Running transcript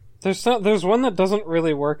There's one that doesn't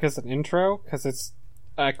really work as an intro, because it's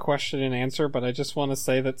a question and answer, but I just want to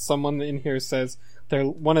say that someone in here says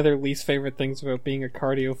one of their least favorite things about being a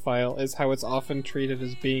cardiophile is how it's often treated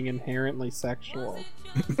as being inherently sexual.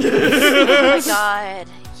 Oh my god.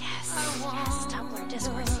 Yes. Yes. Tumblr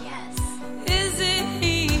discourse, yes. Is it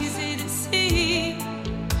easy to see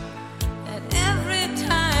that every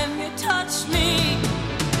time you touch me,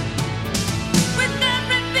 with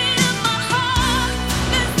every beat of my heart,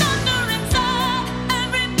 there's thunder inside.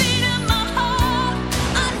 Every beat of my heart,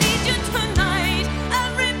 I need you tonight.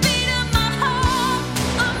 Every beat of my heart,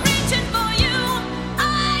 I'm reaching for you.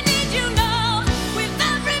 I need you now, with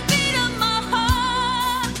every beat of my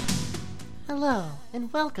heart. Hello,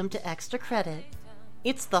 and welcome to Extra Credit.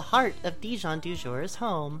 It's the heart of Dijon du Jour's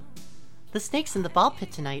home. The snakes in the ball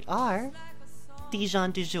pit tonight are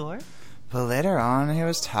Dijon du Jour, But later on, he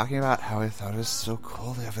was talking about how he thought it was so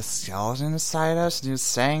cool to have a skeleton inside us, and he was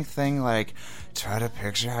saying things like, try to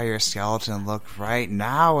picture how your skeleton looked right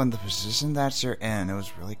now in the position that you're in. It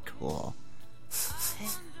was really cool.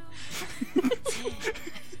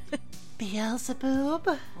 Beelzebub.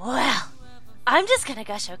 Well, I'm just gonna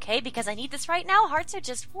gush, okay? Because I need this right now. Hearts are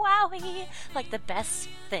just wowie. Like the best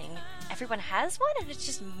thing. Everyone has one, and it's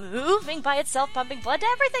just moving by itself, pumping blood to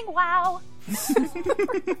everything. Wow.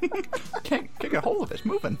 Can't get a hold of it. It's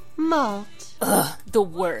moving. Malt. Ugh, the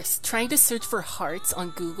worst. Trying to search for hearts on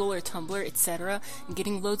Google or Tumblr, etc., and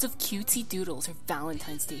getting loads of cutesy doodles or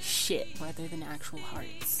Valentine's Day shit rather than actual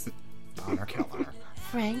hearts. Honor killer.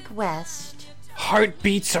 Frank West.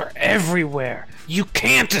 Heartbeats are everywhere. You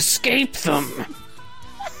can't escape them.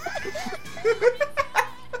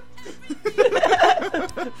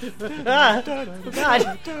 God,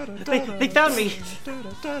 they found me.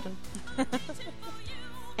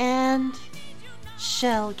 And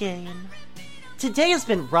Shell Game. Today has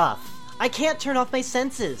been rough. I can't turn off my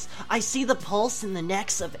senses. I see the pulse in the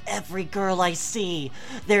necks of every girl I see.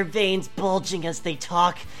 Their veins bulging as they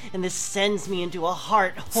talk, and this sends me into a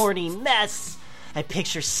heart-horny mess. I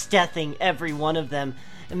picture stething every one of them,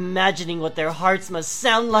 imagining what their hearts must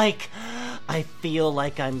sound like. I feel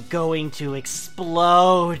like I'm going to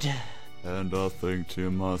explode. And I think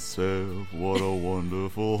to myself, what a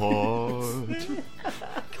wonderful heart.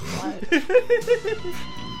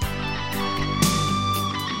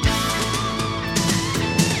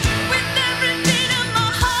 With every beat of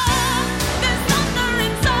my heart, there's thunder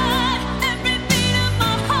inside. Every beat of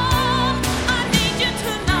my heart, I need you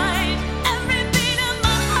tonight. Every beat of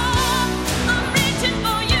my heart, I'm reaching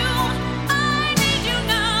for you. I need you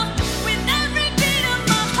now, with every beat of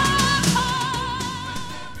my heart.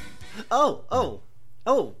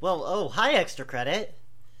 Oh, hi, Extra Credit.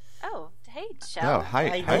 Oh, hey, Shell. Oh,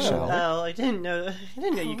 hi, I Shell. didn't know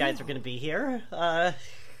you guys were gonna be here. What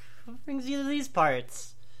brings you to these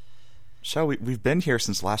parts? Shell, we've been here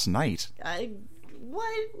since last night.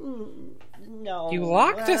 What? No. You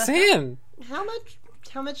locked us in. How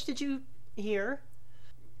much did you hear?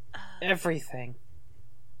 Everything.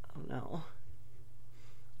 Oh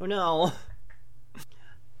no.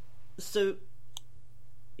 So,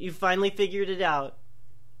 you finally figured it out.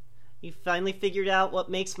 You finally figured out what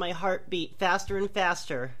makes my heart beat faster and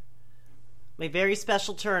faster. My very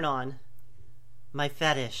special turn on. My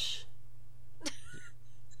fetish.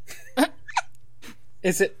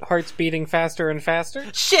 Is it hearts beating faster and faster?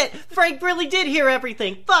 Shit! Frank really did hear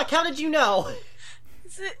everything! Fuck, how did you know?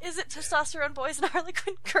 Is it testosterone boys and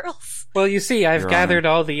Harlequin girls? Well, you see, I've Your gathered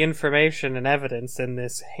all the information and evidence in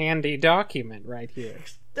this handy document right here.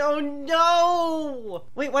 Oh no!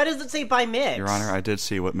 Wait, why does it say by mix? Your Honor, I did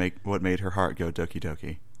see what made her heart go doki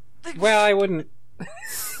doki. Well, I wouldn't...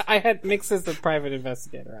 I had Mix as the private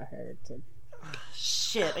investigator I hired to...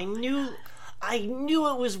 Shit, I knew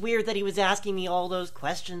it was weird that he was asking me all those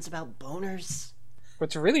questions about boners.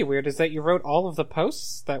 What's really weird is that you wrote all of the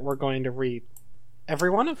posts that we're going to read. Every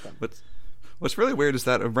one of them. What's really weird is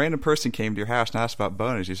that a random person came to your house and asked about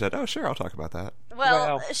bonus. You said, oh, sure, I'll talk about that.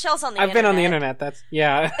 Well, Shell's on the internet. I've been on the internet, that's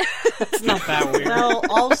not that weird. Well,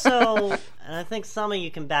 also, and I think some of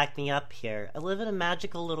you can back me up here, I live in a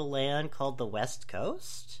magical little land called the West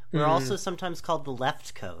Coast. We're also sometimes called the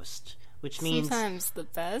Left Coast, which means... Sometimes the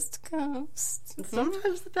best coast.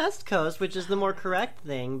 Sometimes the best coast, which is the more correct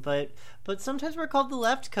thing, but sometimes we're called the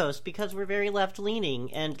Left Coast because we're very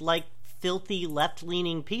left-leaning, and like filthy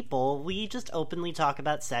left-leaning people, we just openly talk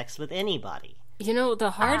about sex with anybody. You know,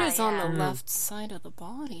 the heart is on yeah. the left side of the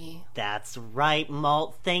body. That's right,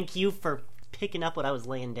 Malt. Thank you for picking up what I was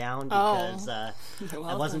laying down because I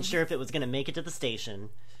wasn't sure if it was going to make it to the station.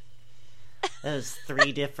 That was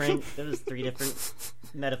three different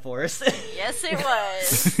metaphors. Yes, it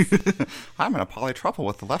was. I'm in a polytrouble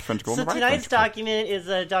with the left ventricle So and the right tonight's ventricle. document is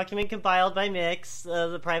a document compiled by Mix,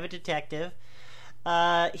 the private detective.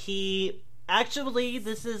 He actually,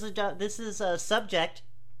 this is a subject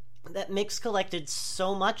that Mix collected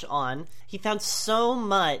so much on. He found so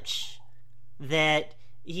much that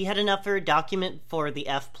he had enough for a document for the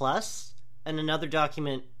F+ and another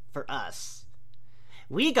document for us.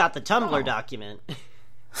 We got the Tumblr document.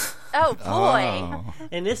 Oh boy. Oh.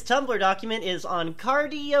 And this Tumblr document is on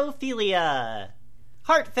cardiophilia.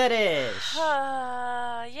 Heart fetish. Yay!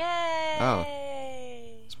 Oh.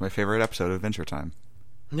 It's my favorite episode of Adventure Time.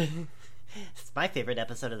 It's my favorite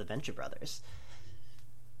episode of the Venture Brothers.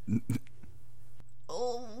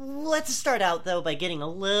 Let's start out though by getting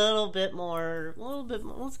let's get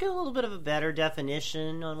a little bit of a better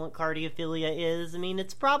definition on what cardiophilia is. I mean,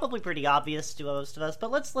 it's probably pretty obvious to most of us, but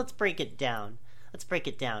let's break it down.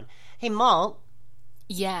 Hey, Malt,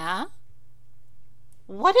 Yeah?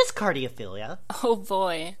 what is cardiophilia? Oh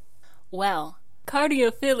boy. Well,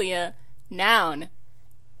 cardiophilia, noun.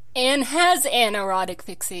 And has an erotic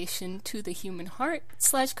fixation to the human heart /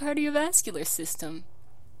 cardiovascular system.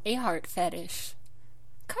 A heart fetish.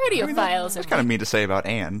 Cardiophiles That's are kind of mean to say about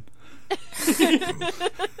Anne. It's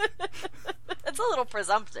a little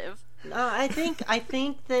presumptive. I think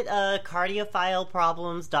that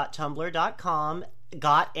cardiophileproblems.tumblr.com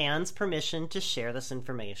got Anne's permission to share this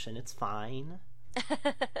information. It's fine.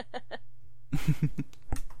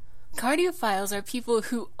 Cardiophiles are people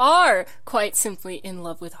who are quite simply in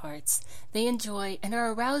love with hearts. They enjoy and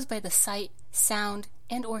are aroused by the sight, sound,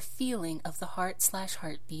 and or feeling of the heart /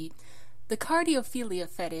 heartbeat. The cardiophilia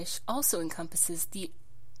fetish also encompasses the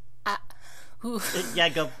Yeah,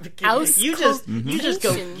 go. You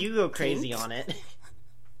go crazy on it.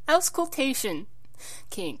 auscultation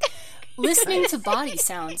kink. Listening to body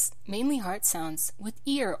sounds, mainly heart sounds, with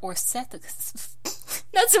ear or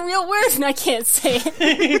That's a real word and I can't say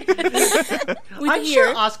it. With I'm ear.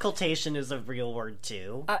 sure auscultation is a real word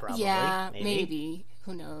too. Probably. Yeah, maybe.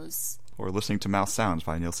 Who knows? Or listening to Mouth Sounds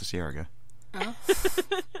by Neil Cicierega.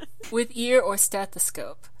 With ear or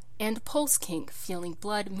stethoscope. And pulse kink, feeling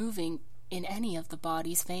blood moving in any of the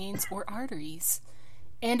body's veins or arteries.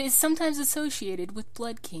 And is sometimes associated with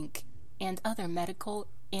blood kink and other medical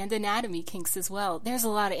and anatomy kinks as well. There's a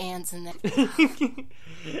lot of ands in there.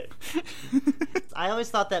 I always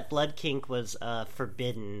thought that blood kink was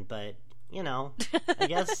forbidden, but you know, I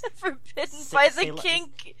guess Forbidden by the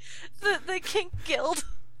kink, the kink guild.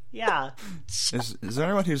 yeah. Is there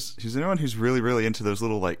anyone who's really, really into those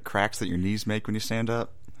little like cracks that your knees make when you stand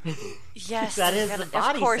up? Yes, That is the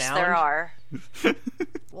body of course sound. there are.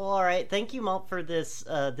 Well, all right. Thank you, Malt, for this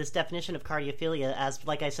definition of cardiophilia, as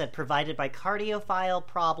like I said, provided by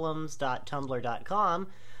cardiophileproblems.tumblr.com.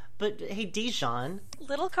 But hey, Dijon,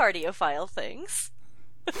 Little cardiophile things.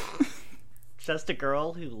 just a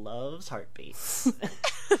girl who loves heartbeats.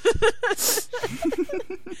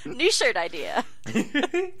 New shirt idea.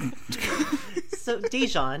 So,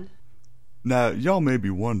 Dijon, Now, y'all may be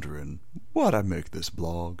wondering, why'd I make this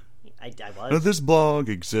blog? I Now, was. this blog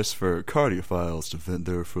exists for cardiophiles to vent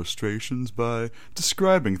their frustrations by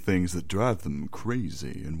describing things that drive them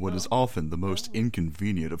crazy in what is often the most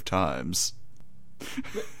inconvenient of times.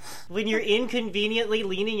 When you're inconveniently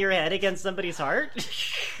leaning your head against somebody's heart?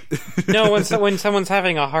 No, when someone's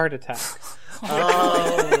having a heart attack.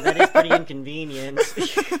 Oh, that is pretty inconvenient.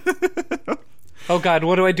 Oh god,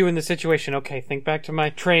 what do I do in this situation? Okay, think back to my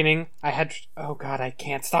training. Oh god, I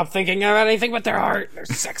can't stop thinking about anything but their heart. Their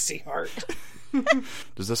sexy heart.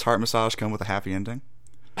 Does this heart massage come with a happy ending?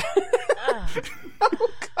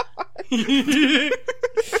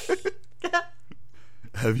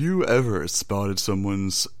 Have you ever spotted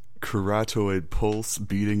someone's carotid pulse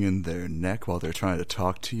beating in their neck while they're trying to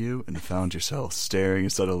talk to you and found yourself staring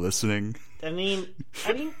instead of listening? I mean,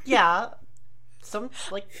 yeah.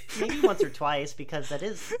 Maybe once or twice, because that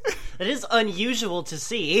is unusual to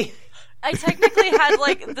see. I technically had,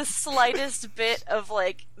 like, the slightest bit of,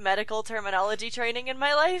 like, medical terminology training in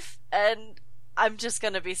my life, and I'm just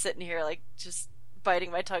gonna be sitting here, like, just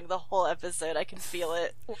biting my tongue the whole episode. I can feel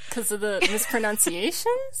it. Because of the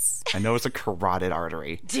mispronunciations? I know it's a carotid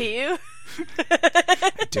artery. Do you?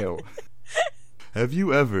 I do. Have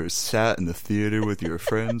you ever sat in the theater with your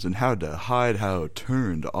friends and had to hide how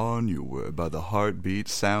turned on you were by the heartbeat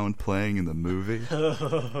sound playing in the movie?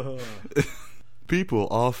 People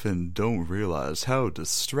often don't realize how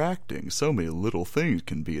distracting so many little things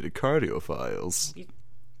can be to cardiophiles.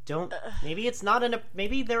 Maybe it's not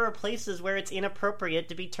maybe there are places where it's inappropriate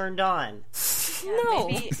to be turned on.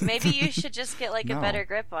 Yeah, maybe you should just get, like, No. a better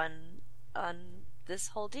grip on this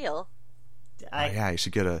whole deal. Yeah, you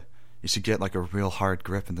should get like a real hard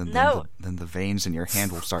grip, and then No. then the veins in your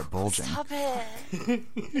hand will start bulging. Stop it.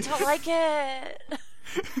 I don't like it.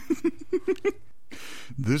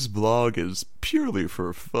 This blog is purely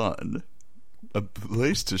for fun. A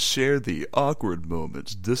place to share the awkward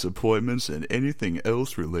moments, disappointments, and anything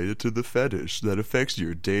else related to the fetish that affects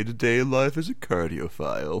your day-to-day life as a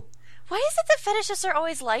cardiophile. Why is it that fetishists are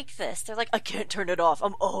always like this? They're like, I can't turn it off.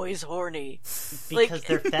 I'm always horny. Because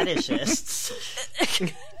they're fetishists.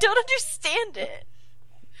 Don't understand it.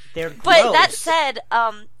 They're gross. But that said,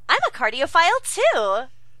 I'm a cardiophile too.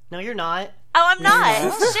 No, you're not. Oh, I'm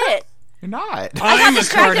not. Shit. You're not. I got I'm a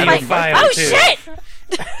distracted by- cardiophile Oh, too. shit!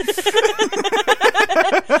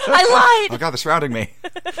 I Oh god, they're surrounding me.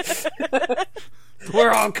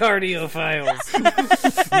 We're all cardiophils.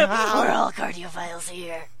 lied! We're all cardiophils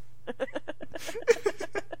here.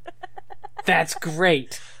 That's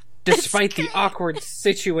great. Despite the awkward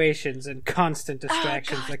situations and constant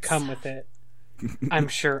distractions that come with it, I'm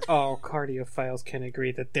sure all cardiophils can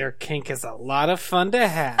agree that their kink is a lot of fun to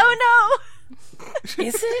have. Oh, no!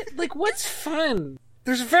 Is it? Like, what's fun?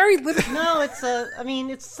 There's very little... No, it's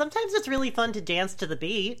sometimes it's really fun to dance to the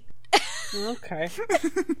beat. Okay.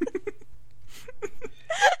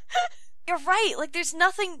 You're right. Like, there's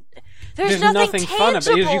nothing There's nothing fun about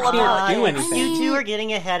it. You tangible can't do it. anything. You two are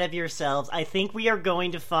getting ahead of yourselves. I think we are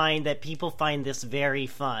going to find that people find this very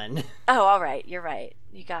fun. Oh, all right. You're right.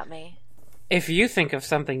 You got me. If you think of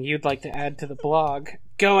something you'd like to add to the blog,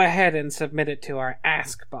 go ahead and submit it to our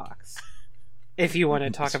Ask box. If you want to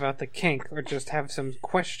talk about the kink or just have some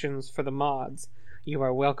questions for the mods, you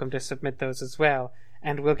are welcome to submit those as well,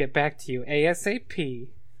 and we'll get back to you ASAP.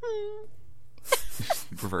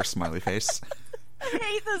 Reverse smiley face. I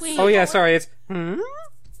hate this. Wait. Oh yeah, sorry, it's...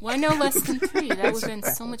 Why no less than 3? That would have been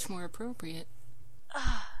so much more appropriate.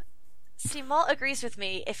 See, Malt agrees with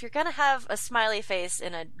me. If you're gonna have a smiley face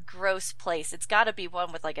in a gross place, it's gotta be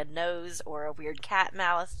one with, like, a nose or a weird cat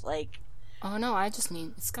mouth. Like, Oh no, I just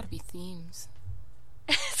mean it's gotta be themes.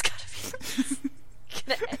 it's gotta be...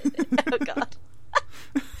 Gonna edit it. Oh, God.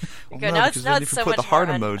 Well, Okay, no, now because it's, then now if it's you so put the much heart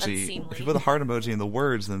more emoji, unseemly. if you put the heart emoji in the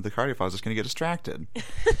words, then the cardiophile is just going to get distracted.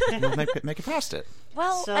 And you'll make it past it.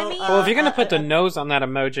 Well, So, I mean... Well, if you're gonna put the nose on that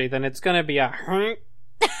emoji, then it's gonna be a...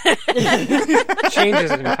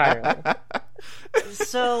 Changes it entirely.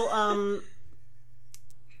 So,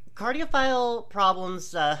 Cardiophile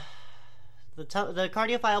Problems, the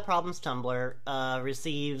Cardiophile Problems Tumblr,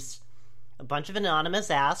 receives a bunch of anonymous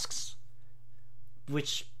asks,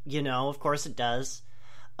 which, you know, of course it does.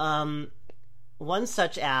 One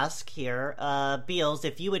such ask here, Beals,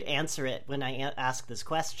 if you would answer it when I ask this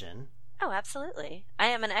question. Oh, absolutely. I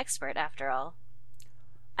am an expert, after all.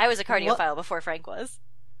 I was a cardiophile before Frank was.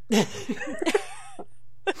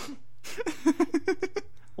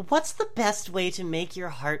 What's the best way to make your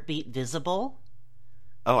heartbeat visible?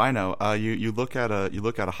 Oh, I know. You look at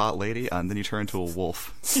a hot lady, and then you turn into a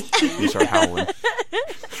wolf. You start howling.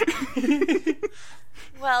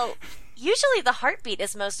 Well, usually the heartbeat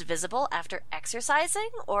is most visible after exercising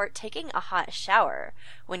or taking a hot shower,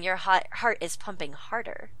 when your heart is pumping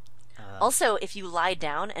harder. Also, if you lie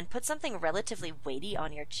down and put something relatively weighty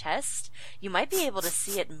on your chest, you might be able to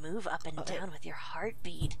see it move up and down with your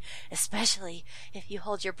heartbeat, especially if you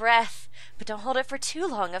hold your breath, but don't hold it for too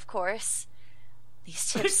long, of course.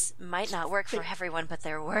 These tips might not work for everyone, but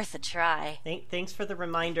they're worth a try. Thanks for the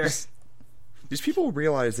reminder. These people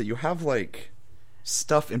realize that you have, like,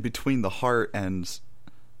 stuff in between the heart and...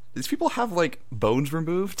 These people have, like, bones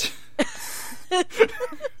removed.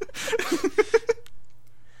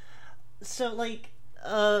 So, like,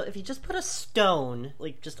 if you just put a stone,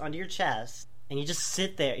 like, just onto your chest, and you just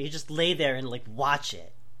sit there, you just lay there and, like, watch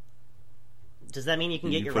it, does that mean you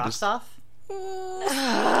can get your put rocks a- off?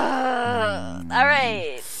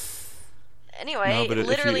 Alright. Anyway, No, but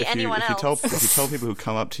literally anyone if you else. tell people who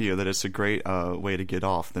come up to you that it's a great way to get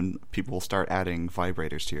off, then people will start adding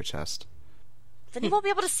vibrators to your chest. Then you won't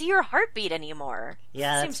be able to see your heartbeat anymore.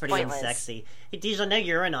 Yeah, that's Seems pretty pointless. unsexy. Hey, Deja, now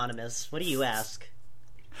you're anonymous. What do you ask?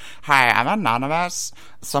 Hi, I'm anonymous.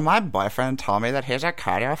 So my boyfriend told me that he's a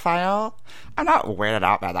cardiophile. I'm not weirded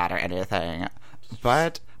out by that or anything,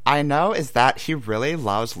 but I know is that he really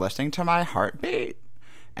loves listening to my heartbeat.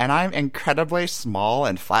 And I'm incredibly small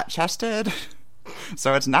and flat-chested,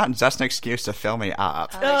 so it's not just an excuse to fill me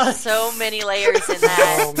up. There's so many layers in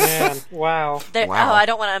that. Oh man, wow. Wow. Oh, I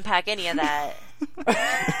don't want to unpack any of that.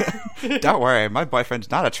 Don't worry, my boyfriend's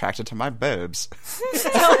not attracted to my boobs.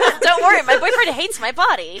 Don't worry, my boyfriend hates my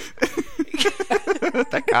body.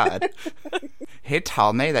 Thank God. He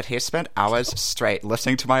told me that he spent hours straight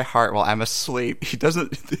listening to my heart while I'm asleep. He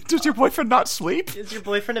doesn't... Does your boyfriend not sleep? Is your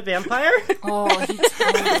boyfriend a vampire? Oh, he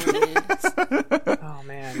totally is. Oh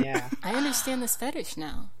man, yeah. I understand this fetish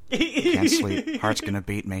now. Can't sleep. Heart's gonna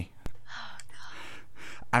beat me.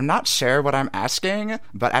 I'm not sure what I'm asking,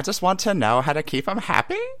 but I just want to know how to keep him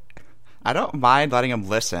happy. I don't mind letting him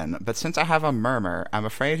listen, but since I have a murmur, I'm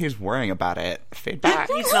afraid he's worrying about it. Feedback?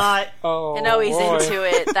 He's not. Oh, I know he's boy. into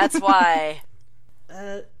it. That's why.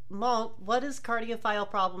 Malt, what is Cardiophile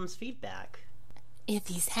Problems feedback? If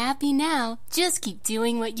he's happy now, just keep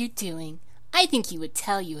doing what you're doing. I think he would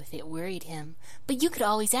tell you if it worried him, but you could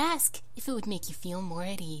always ask if it would make you feel more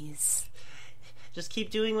at ease. Just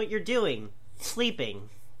keep doing what you're doing. Sleeping.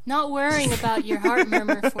 Not worrying about your heart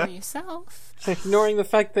murmur for yourself. Ignoring the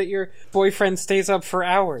fact that your boyfriend stays up for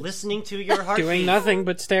hours, Listening to your heartbeat. doing nothing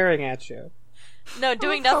but staring at you. No,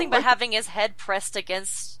 doing nothing but having his head pressed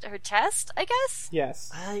against her chest, I guess?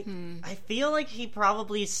 Yes. I feel like he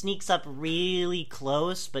probably sneaks up really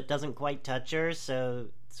close, but doesn't quite touch her, so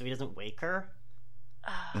he doesn't wake her.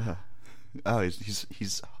 Oh,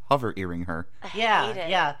 he's hover-earing her. Yeah, hate it.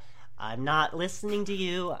 yeah. I'm not listening to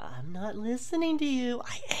you. I'm not listening to you.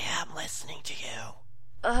 I am listening to you.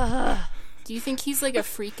 Ugh. Do you think he's like a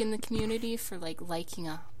freak in the community for liking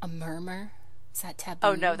a murmur? Is that taboo?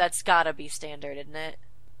 Oh no, that's gotta be standard, isn't it?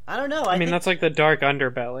 I don't know. I mean, think, that's like the dark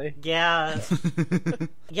underbelly. yeah,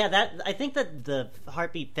 yeah. I think that the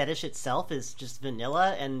heartbeat fetish itself is just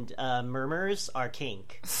vanilla, and murmurs are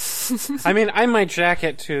kink. I mean, I might jack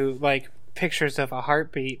it to, like, pictures of a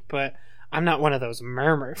heartbeat, but I'm not one of those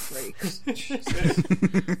murmur freaks.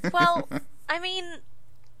 Well, I mean,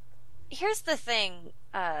 here's the thing.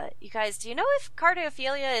 You guys, do you know if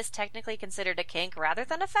cardiophilia is technically considered a kink rather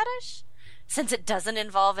than a fetish? Since it doesn't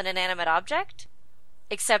involve an inanimate object?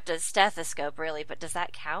 Except a stethoscope, really, but does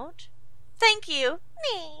that count? Thank you.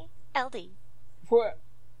 Me. LD. What?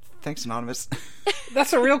 Thanks, Anonymous.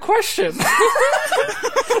 That's a real question. Yep.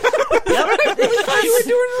 You were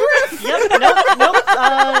doing riff. Yep. Nope.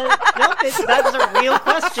 That was a real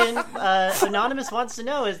question. Anonymous wants to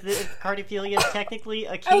know: is if cardiophilia is technically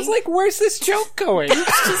a kink? I was like, where's this joke going?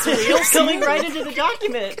 It's going right into the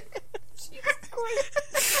document.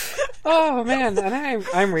 Oh man, and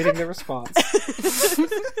I'm reading the response.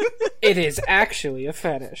 It is actually a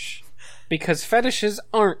fetish, because fetishes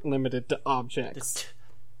aren't limited to objects.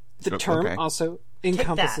 The term Okay. also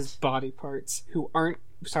encompasses body parts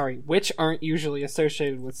which aren't usually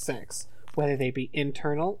associated with sex, whether they be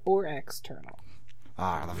internal or external.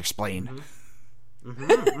 Ah, I'll explain.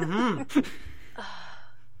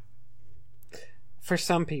 For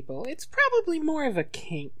some people, it's probably more of a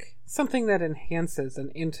kink, something that enhances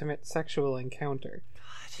an intimate sexual encounter.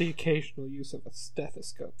 The occasional use of a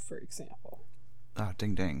stethoscope, for example. Oh,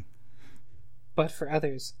 ding ding. But for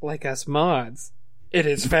others, like us mods, it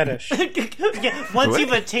is fetish. Yeah, once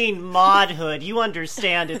you've attained modhood, you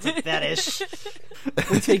understand it's a fetish.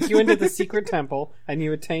 We take you into the secret temple, and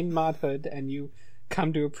you attain modhood, and you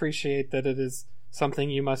come to appreciate that it is something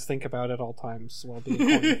you must think about at all times while being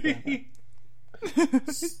horny forever.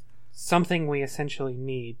 Something we essentially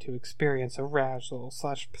need to experience arousal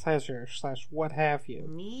 / pleasure / what have you.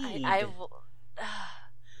 Need.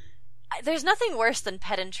 There's nothing worse than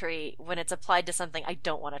pedantry when it's applied to something I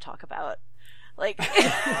don't want to talk about. Like, it's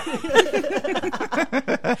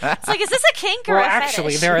like, is this a kink or Well, a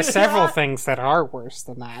actually, fetish? there are several things that are worse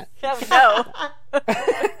than that. No.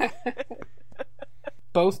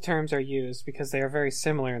 Both terms are used because they are very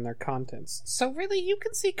similar in their contents. So really, you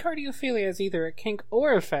can see cardiophilia as either a kink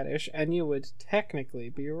or a fetish, and you would technically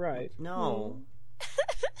be right. No.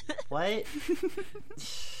 What?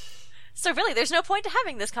 So really, there's no point to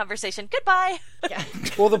having this conversation. Goodbye.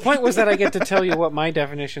 Well, the point was that I get to tell you what my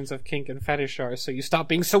definitions of kink and fetish are, so you stop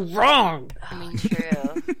being so wrong! I mean,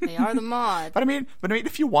 True. they are the mod. But I mean,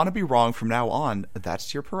 if you want to be wrong from now on,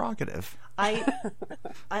 that's your prerogative.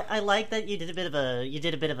 I like that you did a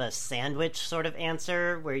bit of a sandwich sort of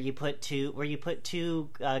answer where you put two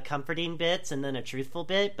comforting bits and then a truthful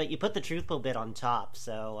bit, but you put the truthful bit on top.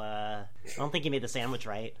 So I don't think you made the sandwich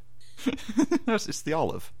right. It's the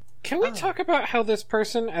olive. Can we talk about how this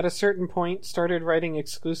person, at a certain point, started writing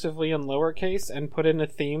exclusively in lowercase and put in a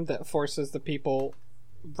theme that forces the people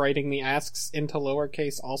writing the asks into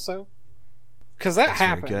lowercase also? Because that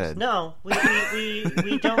happens. Very good. No,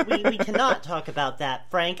 we cannot talk about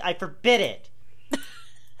that, Frank. I forbid it.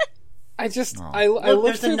 I just, Oh. I Look, looked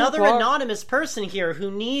there's through another the blog. anonymous person here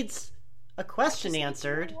who needs a question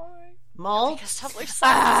answered. Maul? Because Tumblr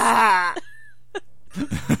sucks.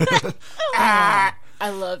 I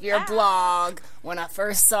love your blog. When I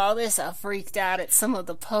first saw this, I freaked out at some of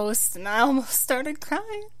the posts, and I almost started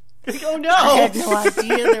crying. Oh no! I had no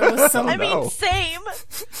idea there was some. I mean, same.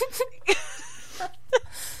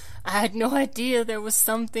 I had no idea there was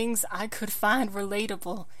some things I could find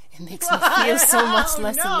relatable. It makes me feel so much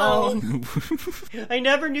less alone. I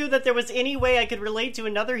never knew that there was any way I could relate to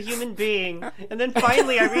another human being. And then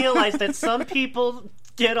finally I realized that some people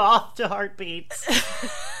get off to heartbeats.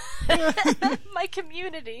 My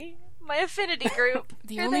community, my affinity group.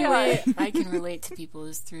 The Here only they way are. I can relate to people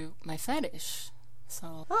is through my fetish.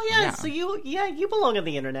 So Oh yeah, Yeah. so you belong on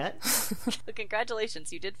the internet. Well,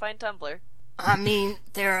 congratulations, you did find Tumblr. I mean,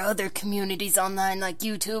 there are other communities online like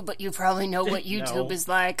YouTube, but you probably know what YouTube No. is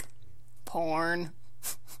like. Porn.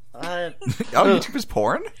 Uh, Oh, YouTube is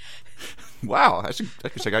porn? Wow, I should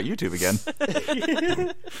check out YouTube again.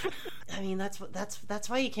 I mean, that's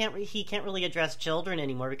why he can't really address children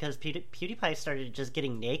anymore, because PewDiePie started just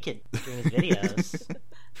getting naked during his videos.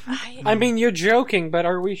 I mean, you're joking, but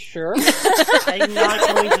are we sure? I'm not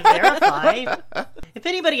going to verify. If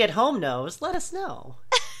anybody at home knows, let us know.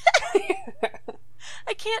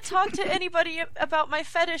 I can't talk to anybody about my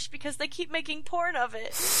fetish because they keep making porn of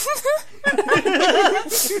it.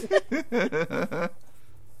 They're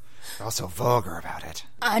also vulgar about it.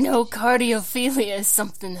 I know cardiophilia is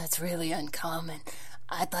something that's really uncommon.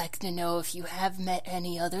 I'd like to know if you have met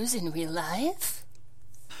any others in real life.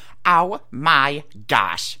 Oh my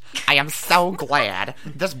gosh. I am so glad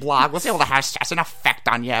this blog was able to have such an effect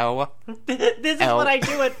on you. This is Oh. what I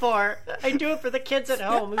do it for. I do it for the kids at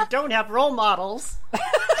home who don't have role models.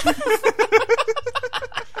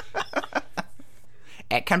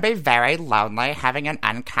 It can be very lonely having an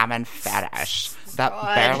uncommon fetish that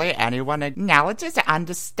God. barely anyone acknowledges or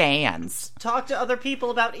understands. Talk to other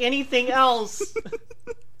people about anything else.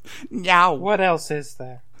 No. What else is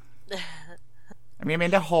there? I mean, I'm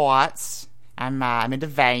into hearts. I'm into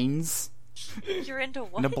veins. You're into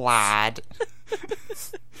what? Into blood.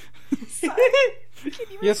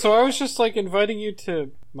 Yeah, so I was just like inviting you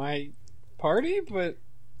to my party, but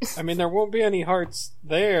I mean, there won't be any hearts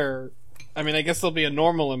there. I mean, I guess there'll be a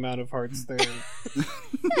normal amount of hearts there.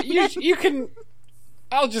 you can.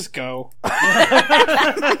 I'll just go.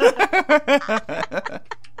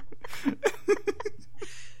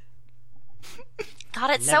 God,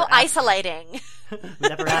 it's Never so asked- isolating. I'm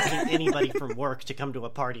never asking anybody from work to come to a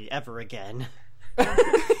party ever again.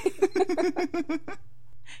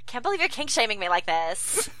 Can't believe you're kink shaming me like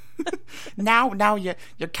this. Now, you're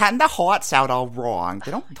cutting the hearts out all wrong.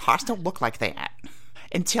 Hearts don't look like that.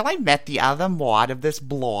 Until I met the other mod of this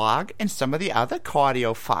blog and some of the other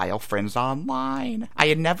cardiophile friends online, I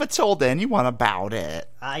had never told anyone about it.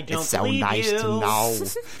 I don't It's so believe nice you. to know.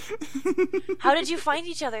 How did you find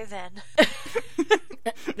each other then?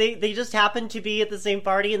 They just happened to be at the same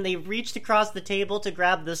party, and they reached across the table to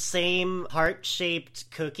grab the same heart-shaped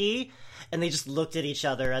cookie, and they just looked at each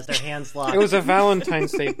other as their hands locked. It was a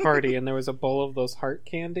Valentine's Day party, and there was a bowl of those heart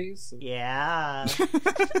candies. Yeah.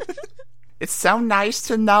 It's so nice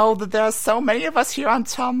to know that there are so many of us here on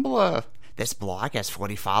Tumblr. This blog has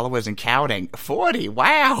 40 followers and counting. 40?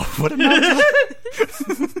 Wow! What a number!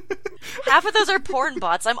 Half of those are porn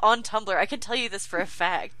bots. I'm on Tumblr. I can tell you this for a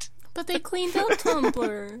fact. But they cleaned up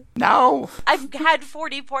Tumblr. No! I've had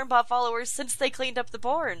 40 porn bot followers since they cleaned up the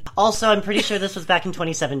porn. Also, I'm pretty sure this was back in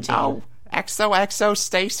 2017. Oh, XOXO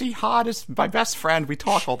Stacy Hot is my best friend. We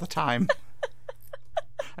talk all the time.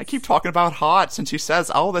 I keep talking about Hot since she says,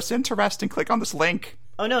 oh, that's interesting. Click on this link.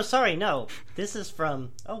 Oh, no, sorry, no. This is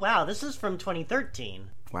from... Oh, wow, this is from 2013.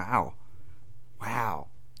 Wow.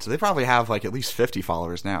 So they probably have like at least 50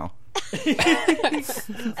 followers now. Well,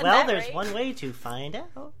 that there's rate- one way to find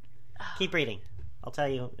out. Keep reading. I'll tell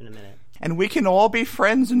you in a minute. And we can all be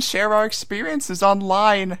friends and share our experiences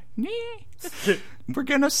online. We're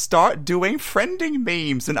gonna start doing friending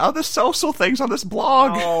memes and other social things on this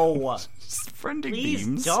blog. Oh, Friending please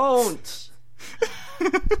memes. don't.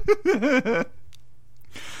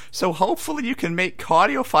 So hopefully you can make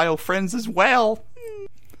cardiophile friends as well.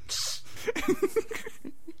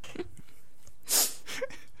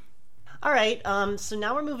 All right, so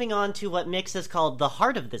now we're moving on to what Mix has called the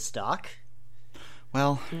heart of this doc.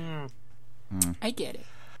 Well, I get it.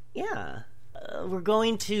 Yeah. We're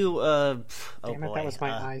going to, oh Damn it, boy. that was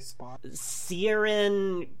my eye spot.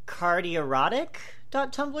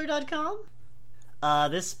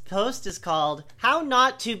 SierenCardioerotic.tumblr.com. This post is called How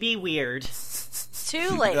Not to Be Weird. Too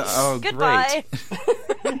late. Oh, Goodbye.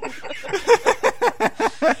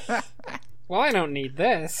 Well, I don't need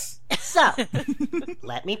this. So,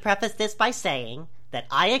 let me preface this by saying that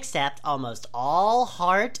I accept almost all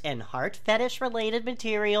heart and heart fetish related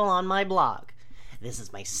material on my blog. This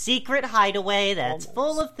is my secret hideaway that's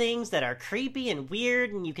full of things that are creepy and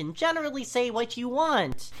weird, and you can generally say what you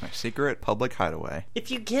want. My secret public hideaway.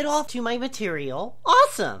 If you get off to my material,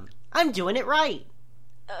 awesome. I'm doing it right.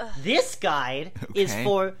 This guide is Okay.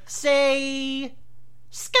 for, say,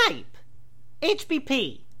 Skype,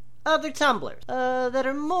 HBP, other Tumblrs that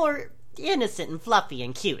are more innocent and fluffy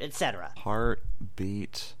and cute, etc.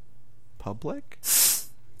 Heartbeat public?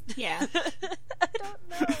 Yeah.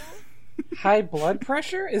 High blood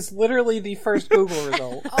pressure is literally the first Google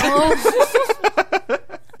result.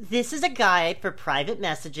 This is a guide for private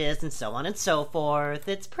messages and so on and so forth.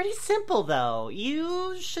 It's pretty simple, though.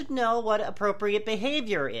 You should know what appropriate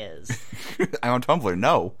behavior is. I'm on Tumblr,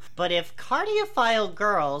 no. But if cardiophile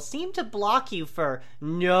girls seem to block you for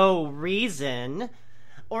no reason,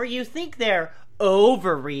 or you think they're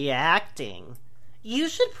overreacting, you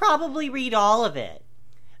should probably read all of it.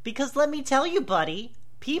 Because let me tell you, buddy,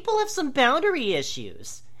 people have some boundary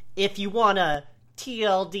issues. If you wanna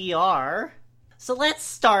TLDR. So let's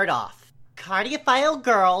start off. Cardiophile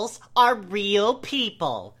girls are real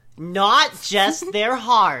people, not just their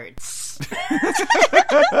hearts.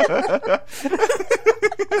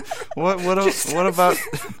 What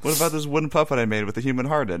about this wooden puppet I made with a human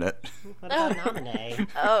heart in it? What about Nominee?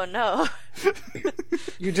 Oh no.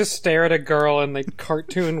 You just stare at a girl and they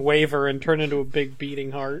cartoon waver and turn into a big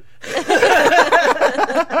beating heart.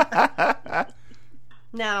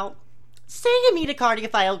 Now, say you meet a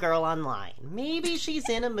cardiophile girl online. Maybe she's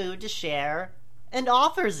in a mood to share and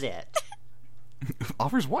offers it.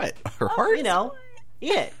 Offers what? Her heart? You know,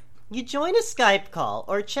 it. You join a Skype call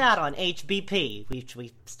or chat on HBP, which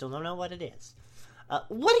we still don't know what it is.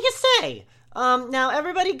 What do you say? Now,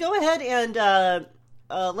 everybody go ahead and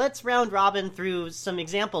let's round robin through some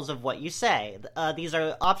examples of what you say. These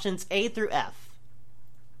are options A through F.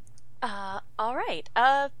 Alright.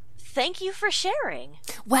 Thank you for sharing.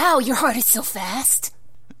 Wow, your heart is so fast.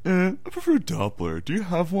 I prefer Doppler. Do you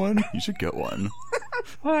have one? You should get one.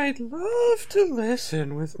 I'd love to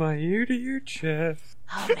listen with my ear to your chest.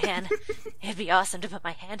 Oh man, it'd be awesome to put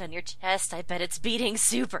my hand on your chest. I bet it's beating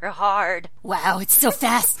super hard. Wow, it's so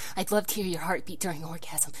fast. I'd love to hear your heartbeat during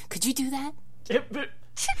orgasm. Could you do that?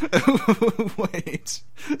 Wait.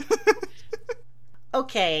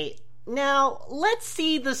 Okay, now let's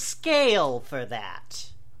see the scale for that.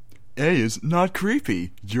 A is not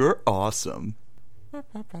creepy. You're awesome.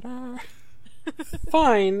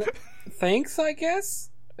 Fine. Thanks, I guess?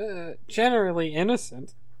 Generally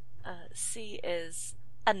innocent. C is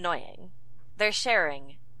annoying. They're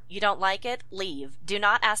sharing. You don't like it? Leave. Do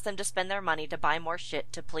not ask them to spend their money to buy more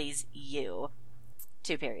shit to please you.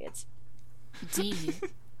 2 periods. D.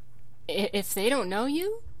 If they don't know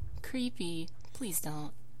you? Creepy. Please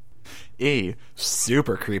don't. E,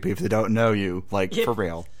 super creepy if they don't know you. Like, for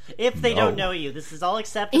real. If they don't No. know you, this is all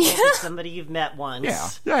acceptable for somebody you've met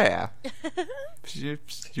once. Yeah. Your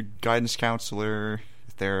guidance counselor,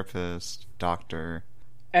 therapist, doctor.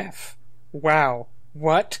 F. Wow.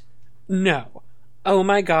 What? No. Oh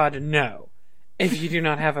my god, no. If you do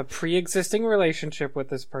not have a pre-existing relationship with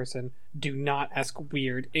this person, do not ask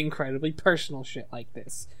weird, incredibly personal shit like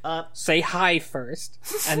this. Say hi first,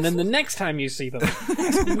 and then the next time you see them,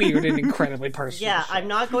 ask weird and incredibly personal Yeah, shit. I'm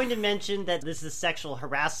not going to mention that this is sexual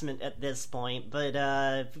harassment at this point, but,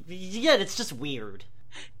 yeah, it's just weird.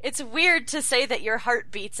 It's weird to say that your heart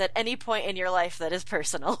beats at any point in your life that is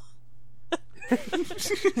personal.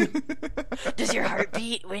 Does your heart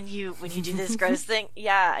beat when you do this gross thing?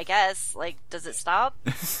 Yeah, I guess. Like, does it stop?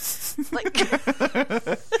 Like,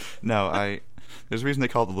 No, there's a reason they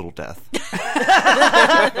call it the Little Death.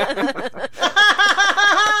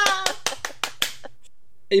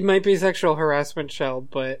 It might be sexual harassment, Shell,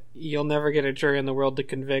 but you'll never get a jury in the world to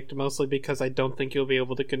convict, mostly because I don't think you'll be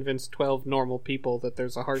able to convince 12 normal people that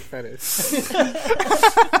there's a heart fetish.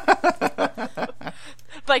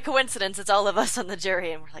 by coincidence, it's all of us on the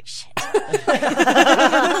jury, and we're like, shit.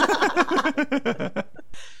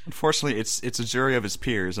 Unfortunately, it's a jury of his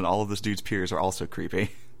peers, and all of this dude's peers are also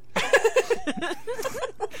creepy.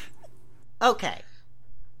 Okay.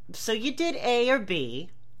 So you did A or B,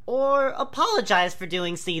 or apologize for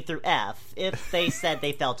doing C through F if they said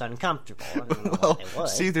they felt uncomfortable. I don't know Well, why they would.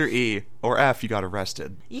 it's either E or F, you got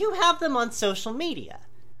arrested. You have them on social media.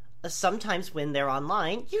 Sometimes when they're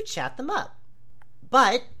online, you chat them up.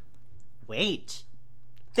 But, wait.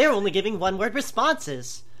 They're only giving one-word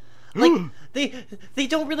responses. Like, they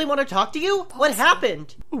don't really want to talk to you? What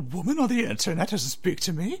happened? A woman on the internet doesn't speak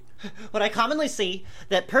to me? What I commonly see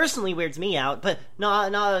that personally weirds me out, but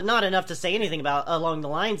not enough to say anything about along the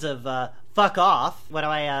lines of, fuck off. What do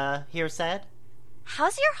I, hear said?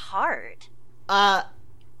 How's your heart?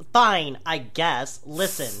 Fine, I guess.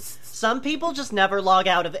 Listen, some people just never log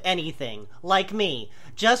out of anything, like me.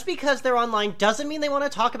 Just because they're online doesn't mean they want to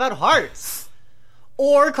talk about hearts.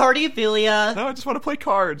 Or cardiophilia. No, I just want to play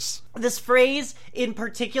cards. This phrase in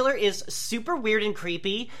particular is super weird and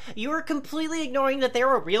creepy. You are completely ignoring that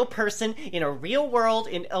they're a real person in a real world,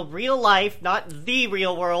 in a real life, not the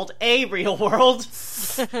real world, a real world.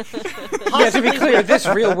 Yeah, to be clear, this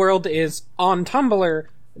real world is on Tumblr,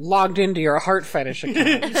 logged into your heart fetish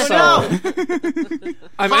account. So No.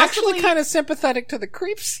 I'm actually kind of sympathetic to the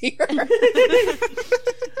creeps here.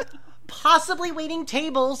 Possibly waiting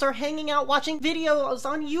tables or hanging out watching videos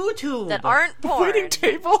on YouTube. That aren't porn. Waiting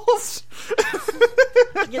tables?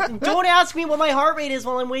 Yeah, don't ask me what my heart rate is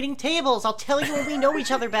while I'm waiting tables. I'll tell you when we know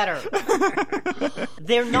each other better.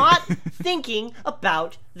 They're not thinking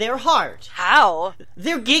about their heart. How?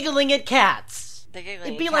 They're giggling at cats. They're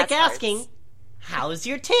giggling It'd at be like cats' asking, hearts. how's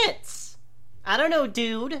your tits? I don't know,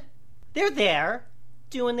 dude. They're there,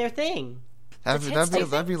 doing their thing.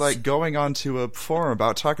 That'd be like going onto a forum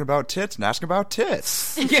about talking about tits and asking about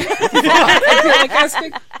tits. It'd be like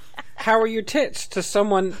asking, how are your tits? To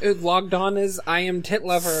someone who logged on as I am tit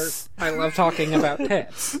lover, I love talking about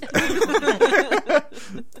tits.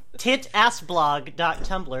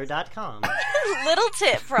 Titassblog.tumblr.com. Little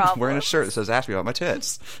tit problem. Wearing a shirt that says "Ask me about my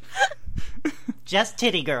tits." Just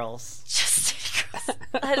titty girls. Just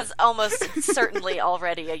that is almost certainly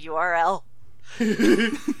already a URL.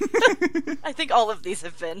 I think all of these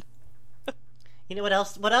have been. You know what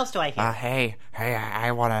else? What else do I hear? Hey,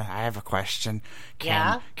 I have a question.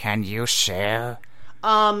 Yeah? Can you share?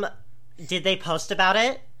 Did they post about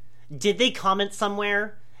it? Did they comment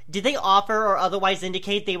somewhere? Did they offer or otherwise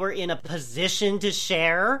indicate they were in a position to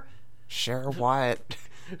share? Share what?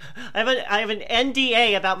 I have an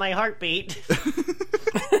NDA about my heartbeat.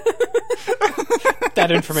 That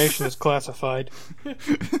information is classified.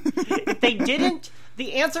 If they didn't,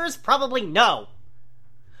 the answer is probably no.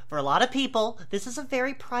 For a lot of people, this is a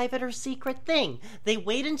very private or secret thing. They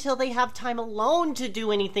wait until they have time alone to do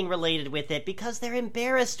anything related with it because they're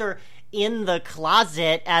embarrassed or in the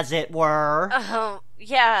closet, as it were. Oh,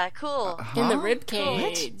 yeah, cool. In the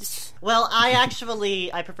ribcage. Well,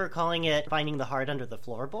 I prefer calling it finding the heart under the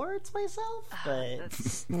floorboards myself,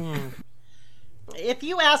 but... If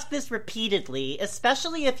you ask this repeatedly,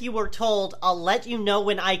 especially if you were told, I'll let you know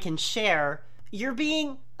when I can share, you're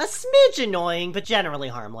being a smidge annoying, but generally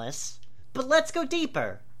harmless. But let's go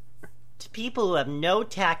deeper. To people who have no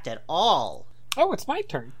tact at all. Oh, it's my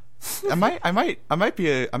turn. I might be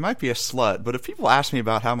a slut, but if people ask me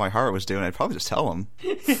about how my heart was doing, I'd probably just tell them.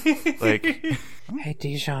 Like, Hey,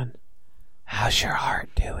 Dijon, how's your heart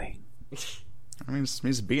doing? I mean,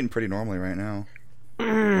 it's beating pretty normally right now.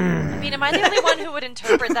 I mean, am I the only one who would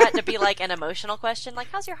interpret that to be like an emotional question? Like,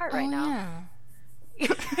 how's your heart right now? Yeah.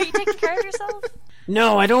 Are you taking care of yourself?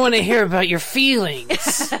 No, I don't want to hear about your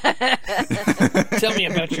feelings. Tell me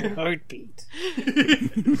about your heartbeat.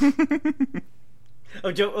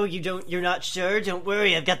 You're not sure? Don't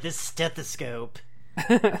worry, I've got this stethoscope.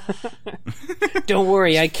 Don't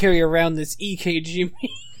worry, I carry around this EKG.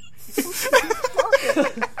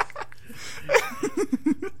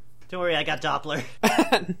 Don't worry, I got Doppler.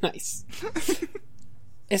 Nice.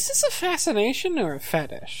 Is this a fascination or a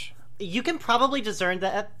fetish? You can probably discern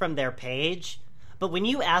that from their page, but when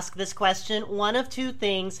you ask this question, one of two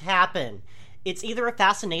things happen. It's either a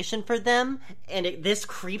fascination for them, and this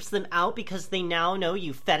creeps them out because they now know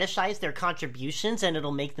you fetishize their contributions and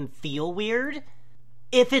it'll make them feel weird.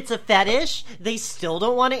 If it's a fetish, they still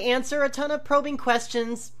don't want to answer a ton of probing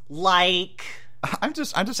questions, like... I'm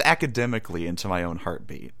just academically into my own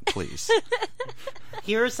heartbeat, please.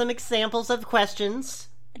 Here are some examples of questions.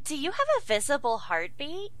 Do you have a visible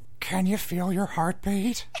heartbeat? Can you feel your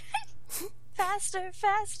heartbeat? Faster,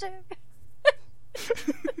 faster.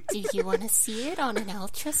 Do you want to see it on an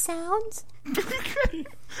ultrasound?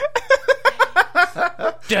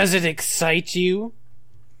 Does it excite you?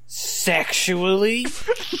 Sexually?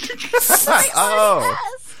 Oh.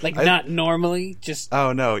 Like, not normally? Just...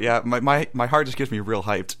 Oh, no, yeah, my heart just gets me real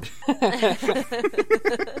hyped.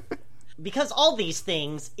 Because all these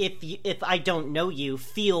things, if I don't know you,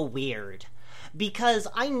 feel weird. Because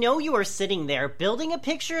I know you are sitting there building a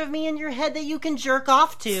picture of me in your head that you can jerk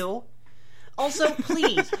off to. Also,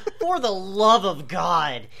 please, for the love of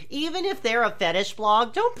God, even if they're a fetish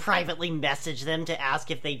blog, don't privately message them to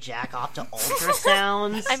ask if they jack off to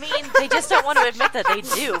ultrasounds. I mean, they just don't want to admit that they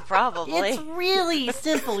do, probably. It's really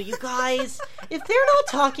simple, you guys. If they're not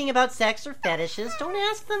talking about sex or fetishes, don't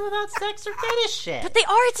ask them about sex or fetish shit. But they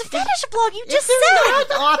are. It's a fetish blog. You just If they're said.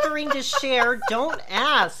 not offering to share, don't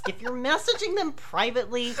ask. If you're messaging them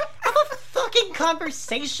privately, have a fucking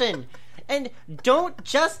conversation. And don't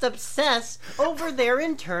just obsess over their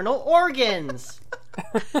internal organs.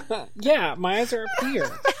 Yeah, my eyes are up here.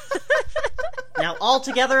 Now, all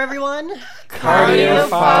together, everyone.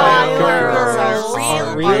 Cardiophile girls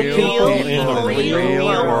are real people in a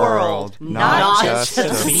real world, not just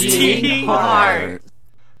a beating heart.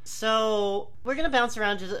 So, we're gonna bounce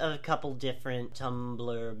around to a couple different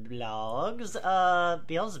Tumblr blogs.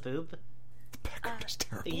 Beelzebub, Background is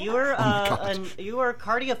terrible. you're God. you are a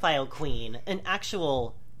cardiophile queen, an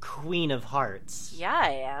actual queen of hearts. Yeah,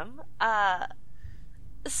 I am.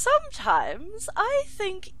 Sometimes I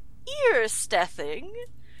think ear stething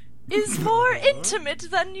is more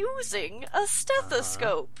intimate than using a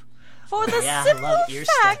stethoscope. For the Yeah, I simple love ear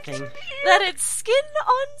fact stething. that it's skin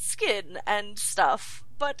on skin and stuff.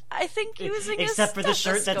 But I think using Except a for the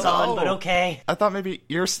shirt that's stethoscope- on, but okay. I thought maybe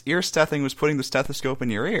ear stething was putting the stethoscope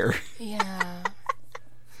in your ear. Yeah.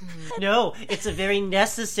 No, it's a very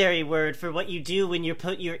necessary word for what you do when you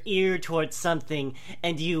put your ear towards something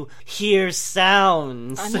and you hear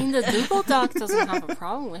sounds. I mean, the Google Doc doesn't have a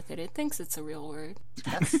problem with it. It thinks it's a real word.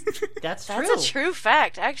 That's true. That's a true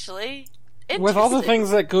fact, actually. With all the Interesting. things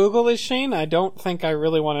that Google is, Shane, I don't think I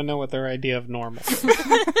really want to know what their idea of normal is. Using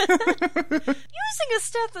a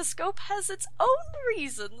stethoscope has its own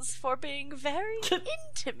reasons for being very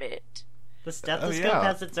intimate. The stethoscope yeah.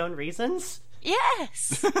 has its own reasons?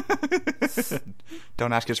 Yes.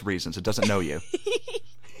 Don't ask its reasons. It doesn't know you.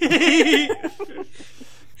 The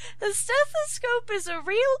stethoscope is a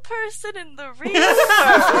real person in the real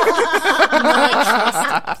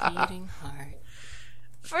world. Beating heart.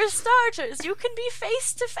 For starters, you can be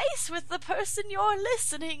face to face with the person you're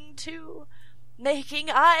listening to, making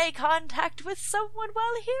eye contact with someone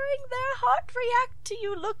while hearing their heart react to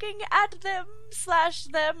you looking at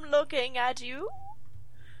them/them looking at you.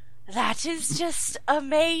 That is just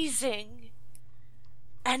amazing.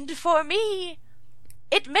 And for me,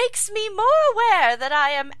 it makes me more aware that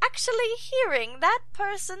I am actually hearing that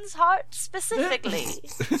person's heart specifically.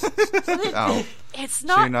 Oh, It's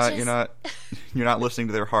so not you're not listening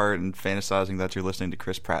to their heart and fantasizing that you're listening to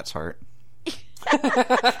Chris Pratt's heart.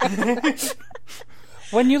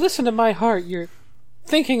 When you listen to my heart, you're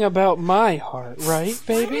thinking about my heart, right,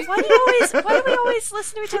 baby? Why do we always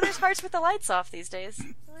listen to each other's hearts with the lights off these days?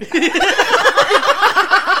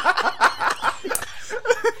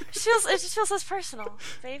 It just feels less personal,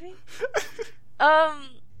 baby.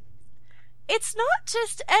 It's not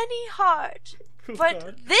just any heart,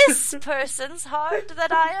 but this person's heart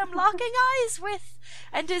that I am locking eyes with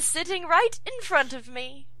and is sitting right in front of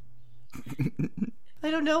me. I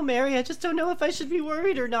don't know, Mary. I just don't know if I should be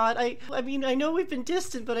worried or not. I mean, I know we've been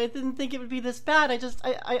distant, but I didn't think it would be this bad.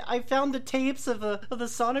 I found the tapes of the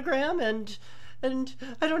sonogram, and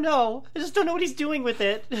I don't know. I just don't know what he's doing with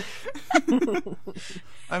it.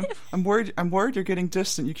 I'm worried. I'm worried you're getting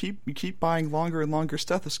distant. You keep buying longer and longer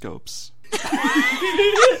stethoscopes.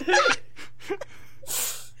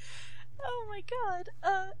 Oh my god.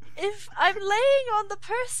 If I'm laying on the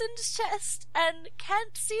person's chest and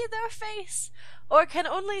can't see their face, or can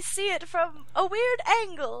only see it from a weird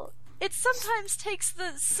angle, it sometimes takes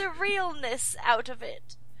the surrealness out of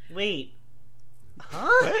it. Wait.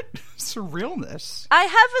 Huh? What? Surrealness. I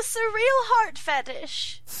have a surreal heart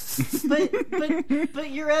fetish.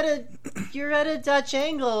 But you're at a Dutch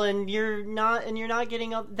angle and you're not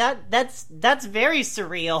getting up. That's very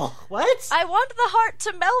surreal. What? I want the heart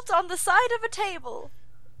to melt on the side of a table.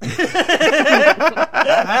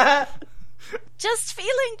 Just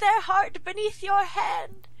feeling their heart beneath your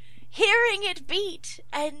hand, hearing it beat,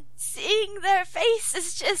 and seeing their face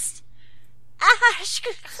is just...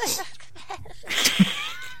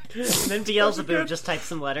 And then Beelzebub just types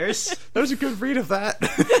some letters. That was a good read of that.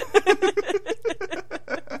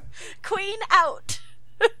 Queen out.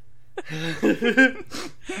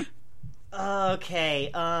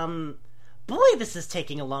 Okay, boy, this is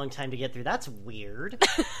taking a long time to get through. That's weird.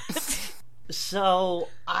 So,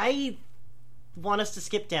 I want us to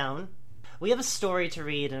skip down. We have a story to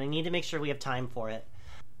read, and I need to make sure we have time for it.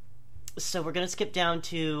 So we're going to skip down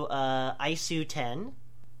to Isu10,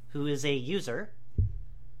 who is a user.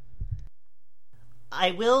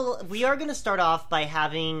 We are going to start off by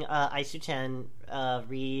having Isu10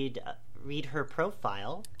 read her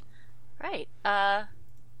profile. Right.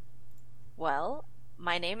 Well,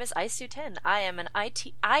 my name is Isu10. I am an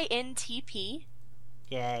INTP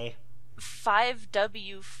Yay.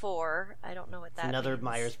 5W4. I don't know what that Another means.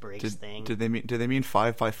 Myers-Briggs thing. Do they mean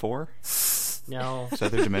 5 by 4? No. Is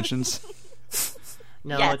that their dimensions?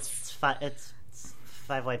 No, Yes. it's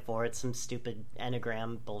 5 by 4. It's some stupid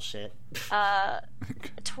anagram bullshit.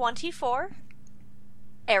 24.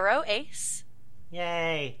 Arrow Ace.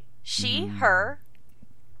 Yay. She, her.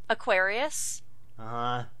 Aquarius.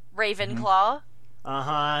 Uh-huh. Ravenclaw.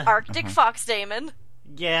 Uh-huh. Arctic Fox Daemon.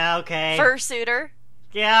 Yeah, okay. Fursuiter.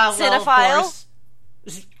 Yeah, well, Cinephile. of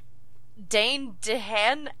course. Dane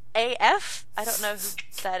DeHaan AF. I don't know who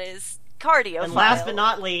that is. Cardiophile. And last but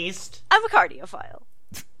not least... I'm a cardiophile.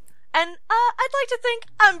 And I'd like to think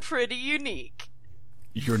I'm pretty unique.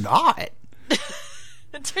 You're not.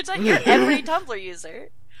 It turns out you're every Tumblr user.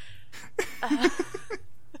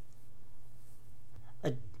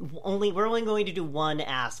 We're only going to do one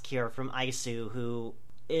ask here from Isu, who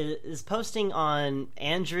is posting on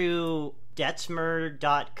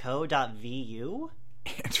andrewdetmer.co.vu.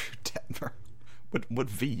 Andrew Detmer. What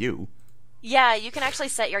VU? Yeah, you can actually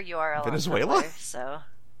set your URL on Venezuela? Tumblr, so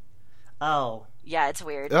Oh. yeah, it's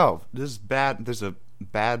weird. Oh, this is bad. There's a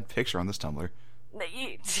bad picture on this Tumblr. What?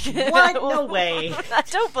 No way. I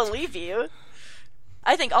don't believe you.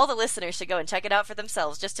 I think all the listeners should go and check it out for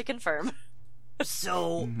themselves just to confirm.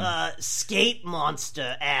 So, Skate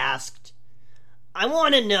Monster asked, I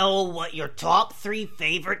want to know what your top 3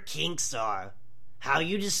 favorite kinks are, how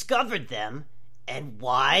you discovered them, and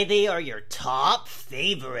why they are your top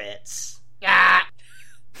favorites.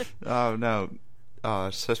 Oh no,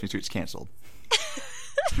 Sesame Street's canceled. I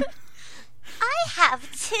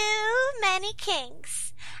have too many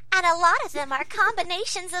kinks, and a lot of them are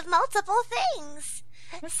combinations of multiple things,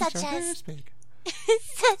 such as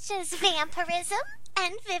vampirism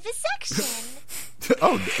and vivisection.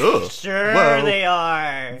 Oh, ugh. Sure Whoa. they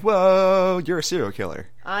are. Whoa, you're a serial killer.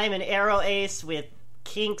 I'm an arrow ace with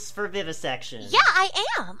kinks for vivisection. Yeah, I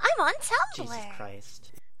am. I'm on Tumblr. Jesus Christ.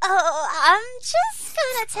 Oh, I'm just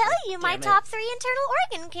gonna tell you my Damn it. top 3 internal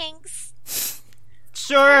organ kinks.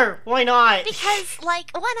 Sure, why not? Because,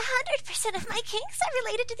 100% of my kinks are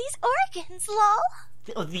related to these organs, lol.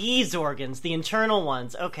 Oh, these organs, the internal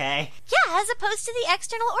ones, okay. Yeah, as opposed to the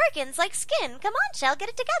external organs like skin. Come on, Shell, get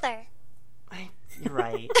it together. You're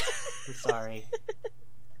right. I'm sorry.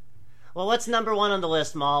 Well, what's number 1 on the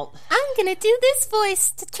list, Malt? I'm gonna do this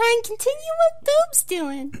voice to try and continue what Boob's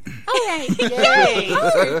doing. Alright, Yay!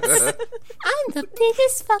 I'm the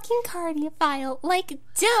biggest fucking cardiophile.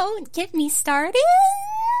 Don't get me started.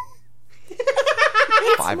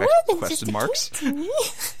 5 More than just a question marks. kink to me.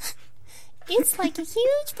 It's like a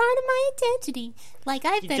huge part of my identity.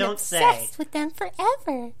 I've been don't obsessed say. with them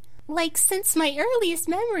forever. Since my earliest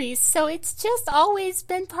memories, so it's just always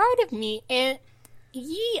been part of me. And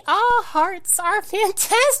ye all hearts are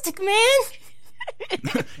fantastic, man.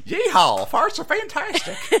 Yeehaw! Farts are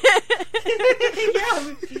fantastic.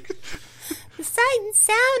 The sight and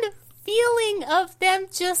sound of feeling of them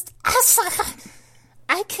just...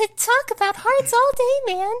 I could talk about hearts all day,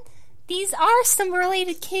 man. These are some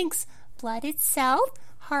related kinks. Blood itself,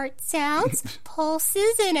 heart sounds,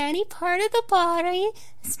 pulses in any part of the body,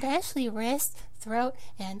 especially wrist, throat,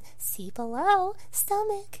 and see below,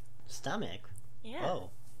 stomach. Stomach? Yeah.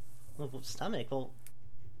 Oh. Well, stomach? Well,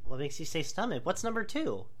 what makes you say stomach? What's number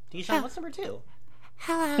 2? Dijon, what's number 2?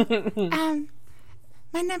 Hello.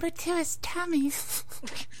 My number 2 is tummy.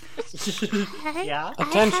 Yeah?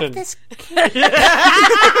 Attention. I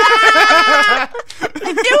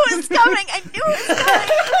knew it was coming! I knew it was coming!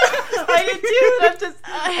 I did too!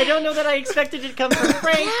 I don't know that I expected it to come from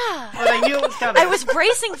Frank, but I knew it was coming. I was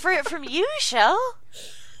bracing for it from you, Shell.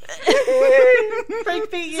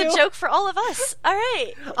 Frank beat you! It's a joke for all of us.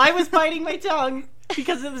 Alright. I was biting my tongue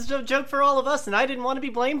because it was a joke for all of us, and I didn't want to be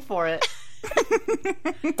blamed for it.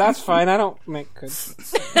 That's fine. I don't make good.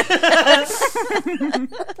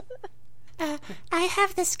 I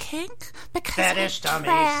have this kink because Fetish I'm tummies.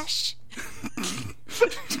 trash.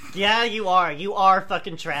 Yeah, you are. You are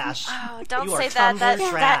fucking trash. Oh, don't You are say that. That Tumblr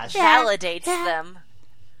trash. validates them.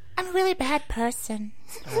 I'm a really bad person.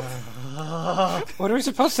 What are we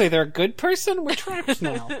supposed to say? They're a good person? We're trash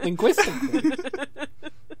now, linguistically.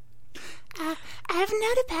 I've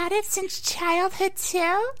known about it since childhood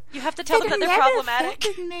too. You have to tell them that It they're never problematic.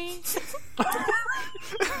 affected me.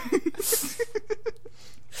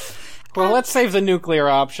 Well, let's save the nuclear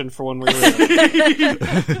option for when we read.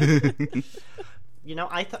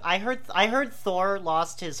 I heard Thor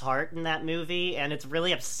lost his heart in that movie, and it's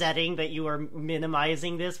really upsetting that you are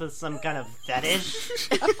minimizing this with some kind of fetish.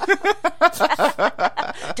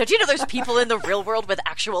 Don't you know there's people in the real world with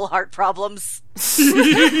actual heart problems?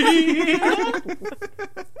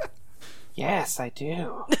 Yes, I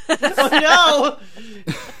do. Oh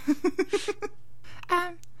no!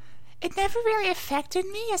 It never really affected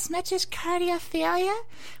me as much as cardiophilia,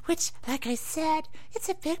 which, like I said, it's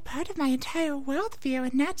a big part of my entire worldview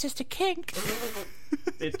and not just a kink.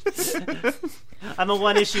 I'm a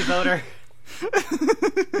one-issue voter.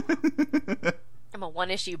 I'm a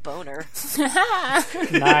one-issue boner.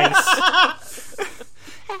 Nice.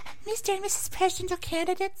 Mr. and Mrs. Presidential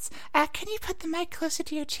candidates, can you put the mic closer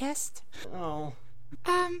to your chest? Oh.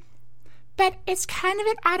 But it's kind of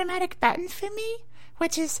an automatic button for me,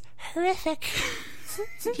 which is horrific.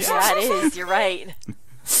 Yeah, it is. You're right.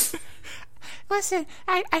 Listen,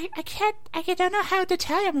 I don't know how to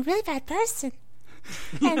tell you I'm a really bad person.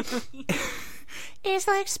 And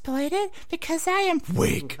easily exploited because I am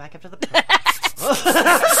Wake. Back up to the...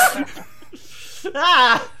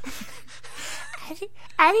 Ah!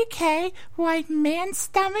 IDK, why man's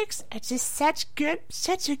stomachs are just such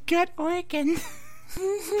a good organ.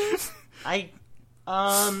 Man's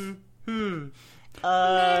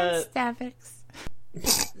stomachs.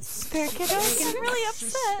 They're a good organ. I'm really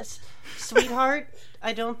upset. Sweetheart,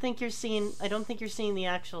 I don't think you're seeing the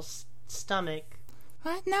actual stomach.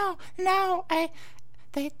 What? No, I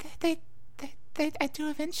do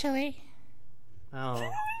eventually. Oh,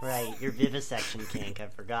 right, your vivisection kink, I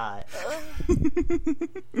forgot.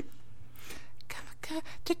 Come,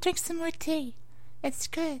 to drink some more tea. It's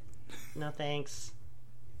good. No thanks.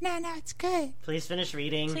 No, it's good. Please finish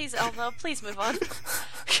reading. Please, Elmo, please move on.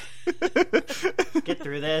 Get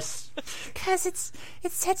through this. Cause it's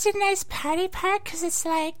such a nice party part, cause it's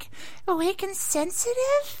like awake and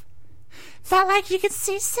sensitive. But like you can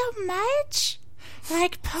see so much.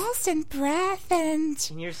 Like pulse and breath and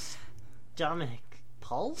In your stomach.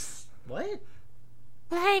 Pulse? What?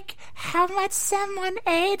 like how much someone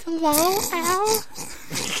ate low L.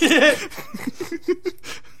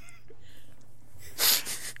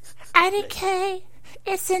 IDK,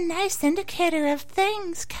 it's a nice indicator of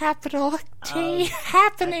things, capital T,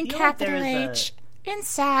 happening, I feel like capital there's H,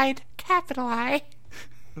 inside, capital I.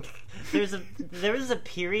 There was a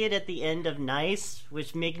period at the end of nice,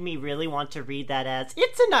 which made me really want to read that as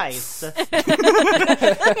it's a nice.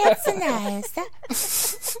 It's a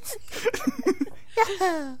nice.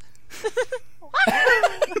 Yahoo.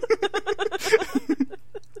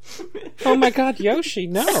 Oh my god, Yoshi,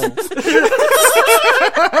 no.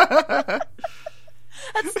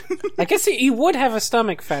 I guess he would have a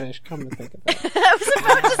stomach fetish, come to think of it. I was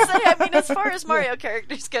about to say, I mean, as far as Mario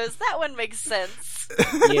characters goes, that one makes sense.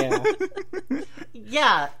 Yeah.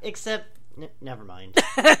 Yeah, except never mind.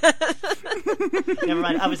 Never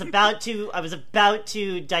mind. I was about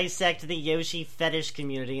to dissect the Yoshi fetish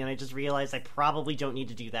community, and I just realized I probably don't need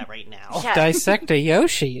to do that right now. Yeah. Dissect a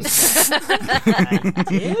Yoshi. Would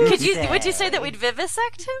you say that we'd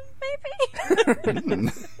vivisect him,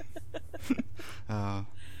 maybe?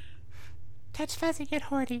 Touch fuzzy, get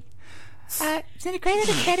horny. It's a great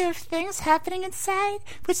indicator of things happening inside,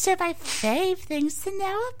 which are my fave things to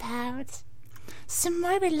know about. Some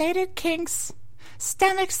more related kinks.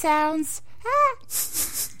 Stomach sounds.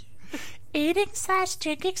 Eating /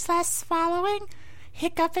 drinking / swallowing.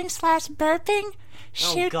 Hiccuping / burping.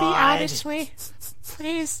 Shoot me, God. honestly.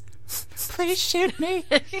 Please shoot me.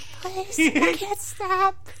 Please, I can't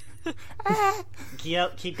stop.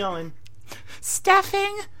 Yep, keep going.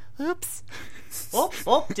 Stuffing. Oops.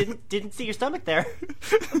 Oh, didn't see your stomach there.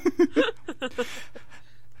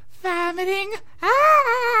 Vomiting.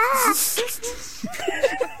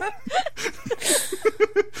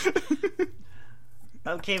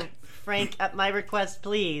 Okay, Frank, at my request,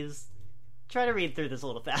 please try to read through this a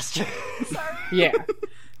little faster. Yeah.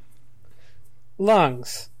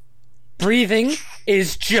 Lungs. Breathing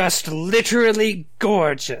is just literally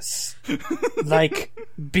gorgeous. Like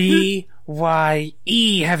BYE.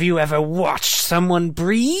 Have you ever watched someone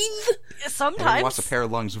breathe? Sometimes. Watch a pair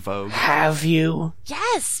of lungs Vogue. Have you?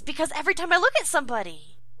 Yes, because every time I look at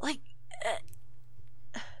somebody, like,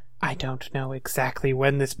 I don't know exactly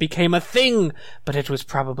when this became a thing, but it was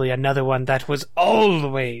probably another one that was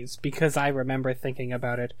always, because I remember thinking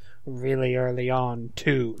about it really early on,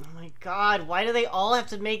 too. Oh my god, why do they all have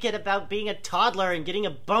to make it about being a toddler and getting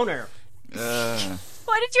a boner?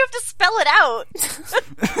 why did you have to spell it out?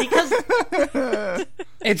 Because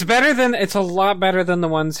It's a lot better than the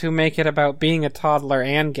ones who make it about being a toddler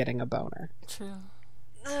and getting a boner. True.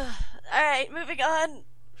 Alright, moving on.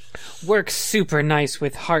 Works super nice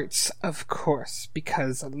with hearts, of course,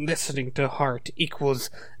 because listening to heart equals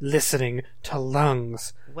listening to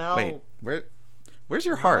lungs. Well, Wait, where's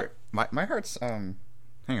your heart? My heart's, hang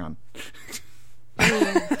on.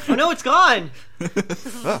 oh no, it's gone!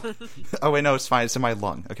 Oh, wait, no, it's fine. It's in my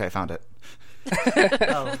lung. Okay, I found it.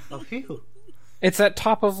 Oh, phew. It's at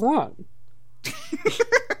top of lung.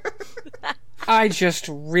 I just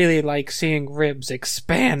really like seeing ribs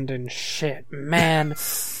expand and shit, man.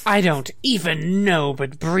 I don't even know,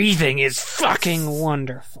 but breathing is fucking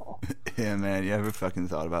wonderful. Yeah, man, you ever fucking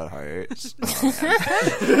thought about hearts? Oh,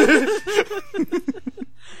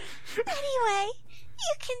 Anyway,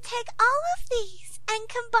 you can take all of these and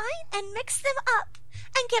combine and mix them up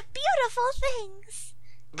and get beautiful things.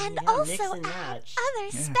 And Yeah, also mix and add match.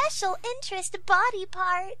 other special interest body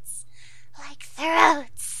parts, like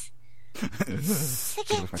throats, to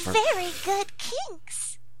get my part. very good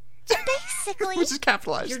kinks. Basically, Which is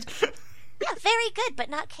capitalized. yeah, very good, but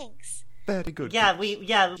not kinks. Very good.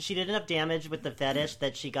 Yeah, she did enough damage with the fetish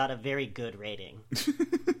that she got a very good rating.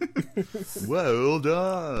 Well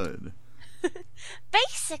done.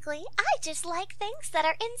 Basically, I just like things that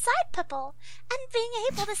are inside people, and being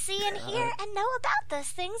able to see and hear and know about those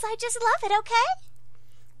things, I just love it,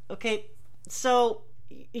 okay? Okay, so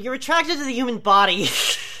you're attracted to the human body.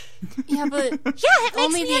 Yeah, but Yeah, it makes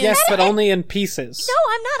Only me the- Yes, but excited. only in pieces.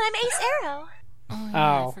 No, I'm not. I'm Ace Arrow. oh,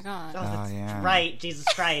 yeah, Oh. I forgot. Oh, that's yeah. right, Jesus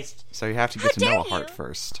Christ. So you have to get to know dare a heart you.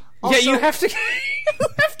 first. Yeah, you Also- have to you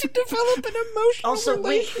have to develop an emotional Also,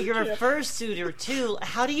 wait, relationship. you're a fursuiter too.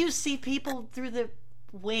 How do you see people through the...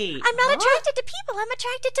 Wait. I'm not huh? attracted to people. I'm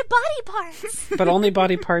attracted to body parts. But only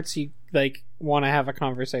body parts you like want to have a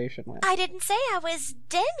conversation with. I didn't say I was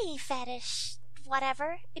demi fetish.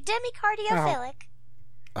 Whatever. Demi cardiophilic.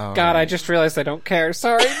 Oh, God, I just realized I don't care.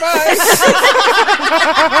 Sorry, bye.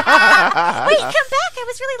 Wait, come back. I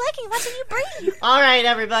was really liking watching you breathe. All right,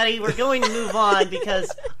 everybody, we're going to move on because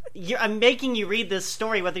I'm making you read this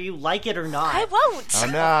story whether you like it or not. I won't. Oh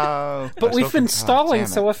no! But we've been stalling damn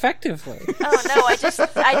so it. effectively. Oh no,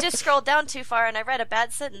 I just scrolled down too far and I read a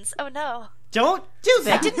bad sentence. Oh no. Don't do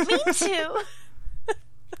that. I didn't mean to.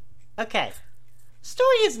 Okay.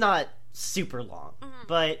 Story is not super long,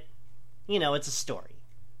 but, you know, it's a story.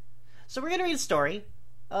 So we're going to read a story.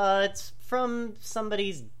 It's from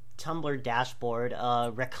somebody's Tumblr dashboard,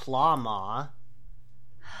 Reclama.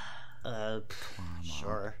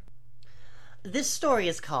 Sure. This story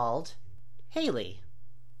is called Haley.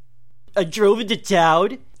 I drove into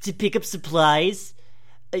town to pick up supplies.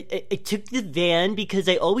 I took the van because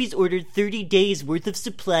I always ordered 30 days worth of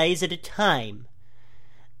supplies at a time.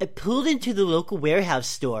 I pulled into the local warehouse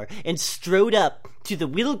store and strode up to the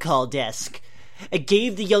will call desk. I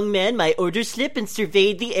gave the young man my order slip and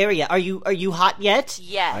surveyed the area. Are you hot yet?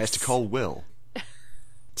 Yes. I have to call Will.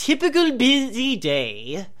 Typical busy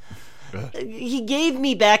day. He gave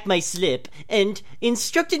me back my slip and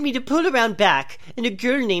instructed me to pull around back, and a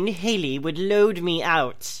girl named Haley would load me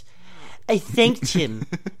out. I thanked him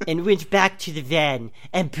and went back to the van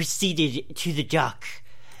and proceeded to the dock.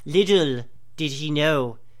 Little did he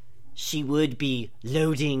know she would be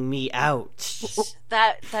loading me out.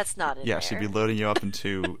 That's not in Yeah, there. she'd be loading you up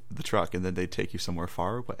into the truck, and then they'd take you somewhere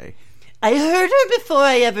far away. I heard her before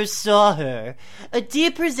I ever saw her. A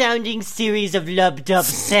deep resounding series of lub-dub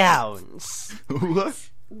sounds. What?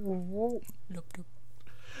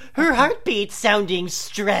 Her heartbeat sounding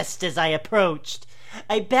stressed as I approached.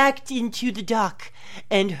 I backed into the dock,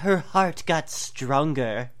 and her heart got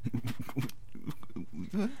stronger.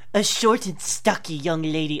 A short and stocky young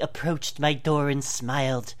lady approached my door and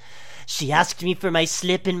smiled. She asked me for my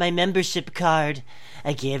slip and my membership card.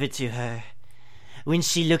 I gave it to her. When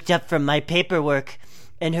she looked up from my paperwork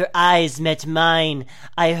and her eyes met mine,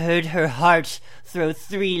 I heard her heart throw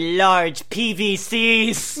 3 large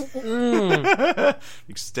PVCs.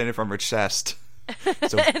 Extended from her chest.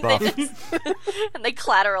 So buff. And they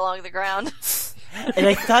clatter along the ground. And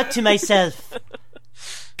I thought to myself,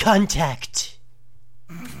 contact.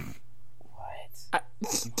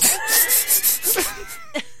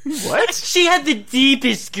 What? She had the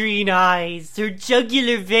deepest green eyes. Her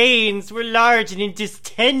jugular veins were large and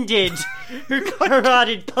distended. Her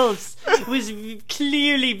carotid pulse was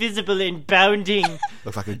clearly visible and bounding.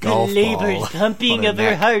 Looked like a The golf labored ball. pumping on of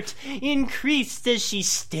her neck. heart increased as she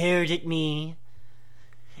stared at me.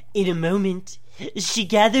 In a moment, she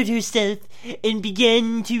gathered herself and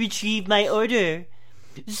began to retrieve my order.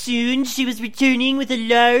 Soon she was returning with a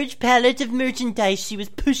large pallet of merchandise she was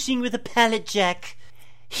pushing with a pallet jack.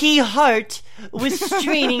 He heart was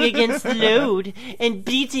straining against the load and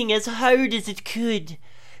beating as hard as it could.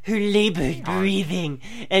 Her labored breathing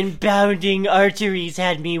and bounding arteries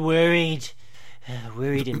had me worried.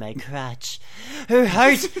 Worried in my crotch. Her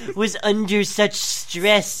heart was under such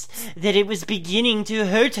stress that it was beginning to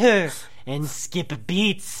hurt her and skip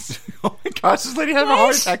beats. Oh my gosh, this lady has a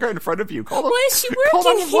heart attack right in front of you. Why is she Call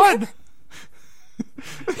working here?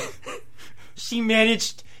 911. She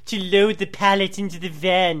managed to load the pallet into the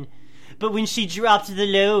van, but when she dropped the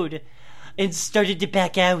load and started to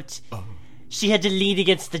back out, she had to lean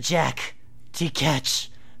against the jack to catch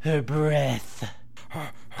her breath.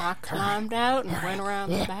 I climbed out and went around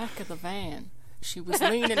the back of the van. She was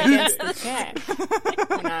leaning against the jack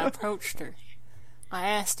when I approached her. I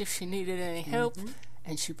asked if she needed any help,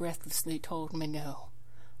 and she breathlessly told me no.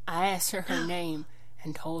 I asked her name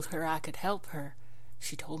and told her I could help her.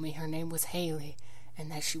 She told me her name was Haley and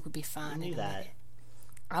that she would be fine in a minute.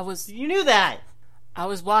 You knew that! I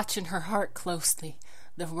was watching her heart closely.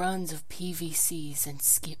 The runs of PVCs and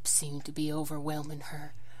skips seemed to be overwhelming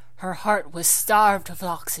her. Her heart was starved of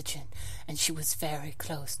oxygen, and she was very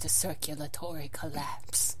close to circulatory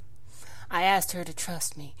collapse. I asked her to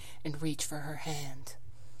trust me and reach for her hand.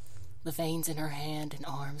 The veins in her hand and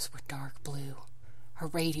arms were dark blue. Her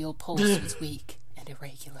radial pulse was weak and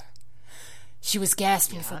irregular. She was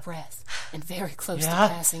gasping for breath and very close to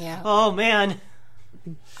passing out. Oh, man.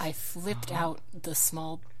 I flipped out the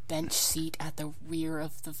small bench seat at the rear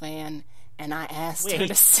of the van, and I asked her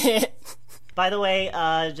to sit. By the way,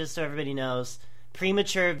 just so everybody knows,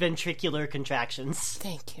 premature ventricular contractions.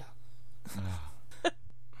 Thank you.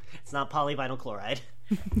 It's not polyvinyl chloride.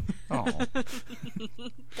 Oh.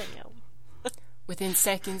 Within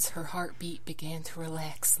seconds, her heartbeat began to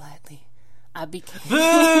relax slightly. I became... Boo!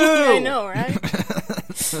 I know, right?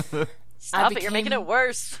 Stop it, you're making it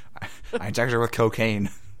worse. I injected her with cocaine.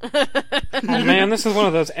 Man, this is one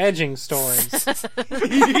of those edging stories.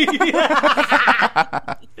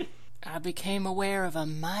 I became aware of a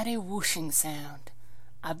mighty whooshing sound.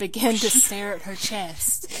 I began to stare at her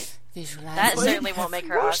chest, visualizing... That certainly won't make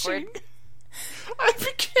her awkward. I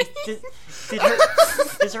became...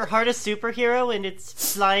 Is her heart a superhero and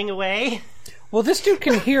it's flying away? Well, this dude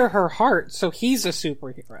can hear her heart, so he's a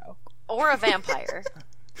superhero. Or a vampire.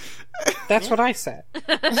 That's what I said.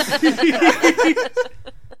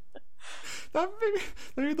 That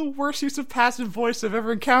may be the worst use of passive voice I've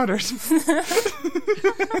ever encountered.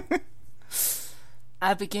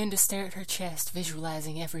 I began to stare at her chest,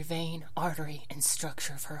 visualizing every vein, artery, and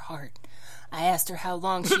structure of her heart. I asked her how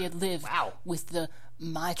long she had lived with the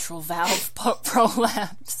mitral valve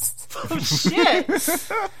prolapse. Oh, shit!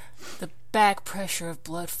 The back pressure of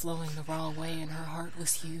blood flowing the wrong way in her heart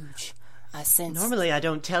was huge. I sensed... Normally I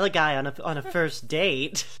don't tell a guy on a first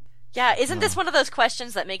date. Yeah, isn't this one of those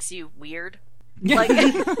questions that makes you weird? Like...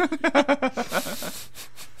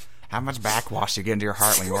 How much backwash do you get into your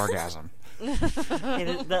heart when you orgasm? Hey,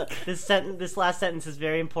 this last sentence is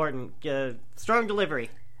very important. Strong delivery.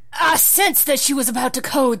 I sensed that she was about to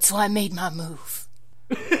code, so I made my move.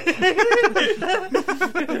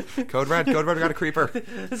 Code red, we got a creeper.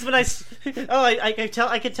 This is when I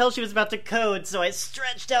could tell she was about to code, so I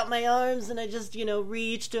stretched out my arms and I just,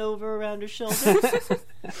 reached over around her shoulder.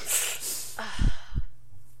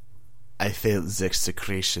 I felt the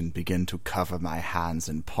secretion begin to cover my hands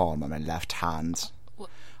and palm on my left hand.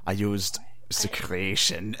 I used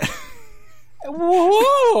secretion.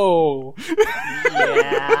 Whoa!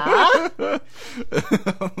 Yeah?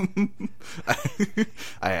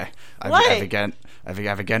 I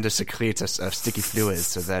began to secrete a sticky fluids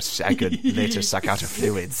so that I could later suck out her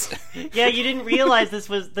fluids. Yeah, you didn't realize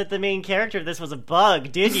that the main character of this was a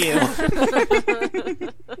bug, did you?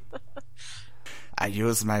 I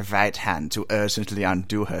used my right hand to urgently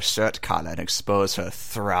undo her shirt collar and expose her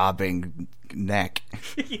throbbing neck.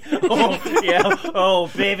 Oh, yeah.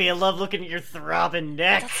 Oh, baby, I love looking at your throbbing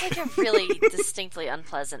neck. That's like a really distinctly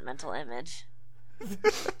unpleasant mental image.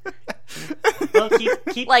 Well,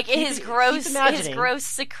 keep Like his gross imagining.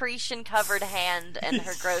 secretion-covered hand and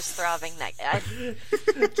her gross throbbing neck.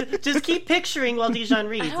 Just keep picturing while Dijon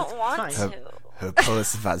reads. I don't want Fine. to. Her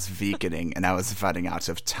pulse was weakening and I was running out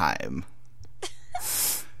of time.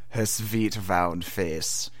 Her sweet round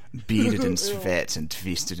face, beaded in sweat and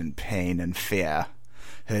twisted in pain and fear.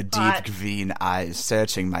 Her deep green eyes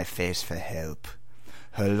searching my face for help.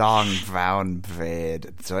 Her long brown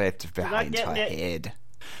braid draped behind her head.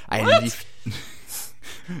 I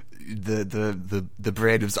the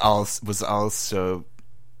braid was also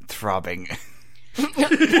throbbing.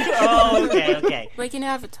 Oh, okay. Like an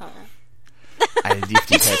avatar. I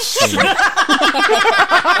lifted her chin.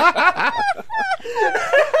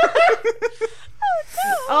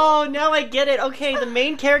 Oh, now I get it. Okay, the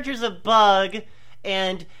main character's a bug,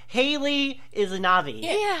 and Haley is a Navi.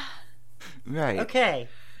 Yeah. Right. Okay.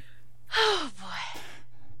 Oh boy.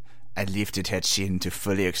 I lifted her chin to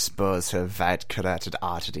fully expose her wide carotid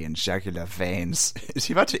artery and jugular veins. Is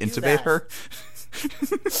he about to intubate her?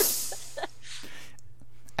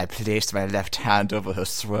 I placed my left hand over her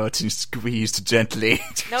throat and squeezed gently.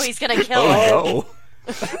 No, he's gonna kill her. Oh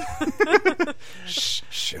no!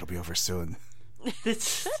 Shh, it'll be over soon.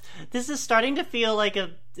 This is starting to feel like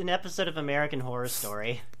an episode of American Horror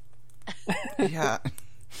Story. Yeah.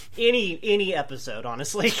 Any episode,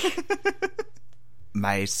 honestly.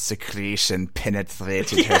 My secretion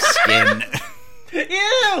penetrated her skin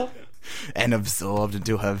Ew! and absorbed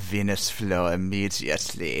into her venous flow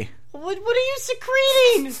immediately. What are you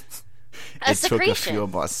secreting? A It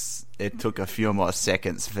took a few more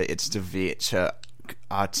seconds for it to reach her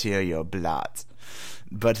arterial blood.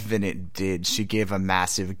 But when it did, she gave a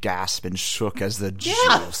massive gasp and shook as the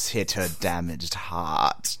juice hit her damaged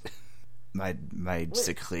heart. My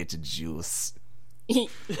secreted juice.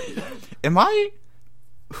 Am I?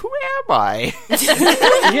 Who am I?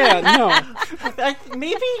 Yeah, no.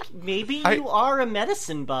 Maybe you are a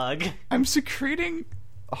medicine bug. I'm secreting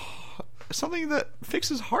something that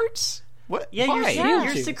fixes hearts. What? Yeah, Why?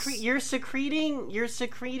 you're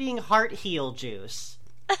secreting heart heal juice.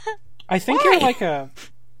 I think you're like a...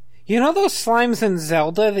 You know those slimes in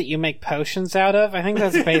Zelda that you make potions out of? I think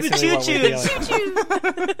that's basically what we're dealing with.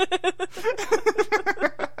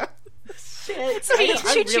 Shit. So you I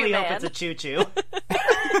choo-choo, really man. hope it's a choo-choo.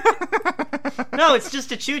 No, it's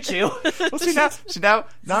just a choo-choo. Well, see now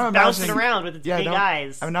I'm Bouncing imagining around with its big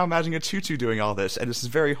eyes. I'm now imagining a choo-choo doing all this, and this is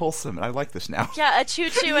very wholesome, and I like this now. Yeah, a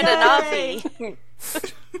choo-choo and a Navi.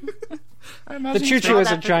 The choo-choo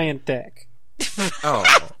is a giant dick. Oh.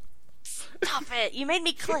 Stop it. You made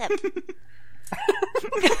me clip.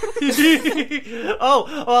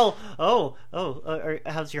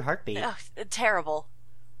 How's your heartbeat? Ugh, terrible.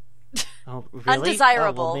 Oh, really?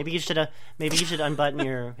 Undesirable. Oh, well, maybe you should unbutton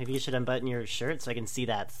your shirt so I can see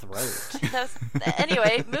that throat.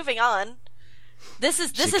 Anyway, moving on. This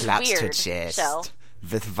is She clutched weird. her chest Shell.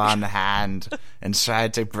 with one hand and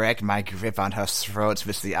tried to break my grip on her throat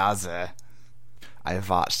with the other. I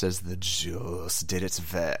watched as the juice did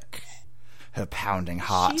its work. Her pounding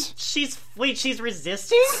heart. She's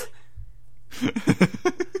resisting?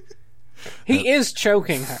 He is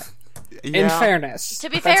choking her. In Yeah. fairness. To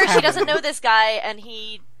be That's fair, she doesn't happening. know this guy, and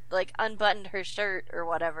he unbuttoned her shirt or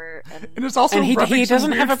whatever. And it's also And he rubbing some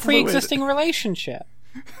doesn't have a weird fluid. pre-existing relationship.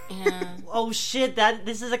 Yeah. Oh shit!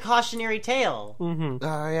 This is a cautionary tale. Oh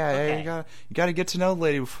yeah, Okay. you gotta get to know the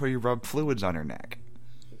lady before you rub fluids on her neck.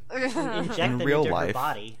 Inject In them real into her life.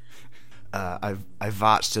 body. I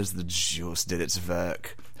watched as the juice did its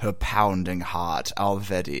work. Her pounding heart,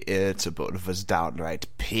 already irritable, was downright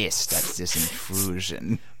pissed at this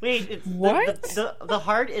intrusion. Wait, What? The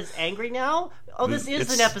heart is angry now? Oh, this is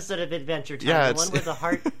It's- an episode of Adventure Time. Yeah, the it's- one where the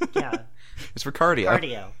heart, yeah, It's for cardio.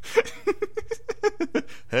 cardio.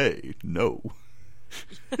 Hey, no.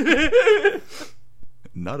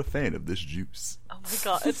 Not a fan of this juice. Oh my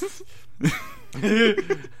god.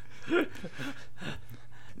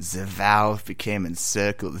 The valve became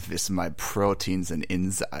encircled with my proteins and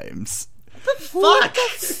enzymes, Fuck!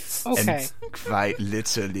 Okay. and quite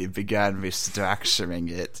literally began restructuring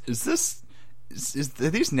it. Are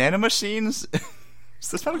these nanomachines? Is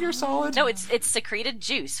this Metal Gear Solid? No, it's secreted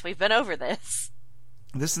juice. We've been over this.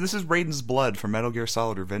 This is Raiden's blood from Metal Gear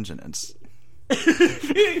Solid Revengeance.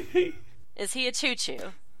 Is he a choo-choo?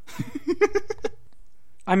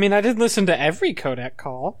 I mean, I did listen to every codec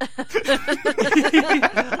call.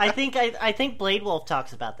 I think Blade Wolf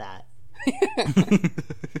talks about that.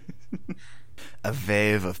 A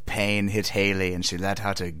wave of pain hit Haley, and she let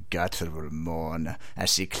out a guttural moan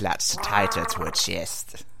as she clutched tighter to her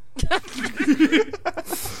chest.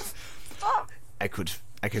 I could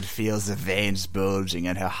feel the veins bulging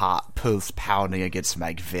and her heart pulse pounding against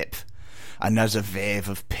my grip. Another wave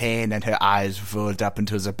of pain, and her eyes rolled up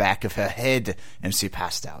into the back of her head, and she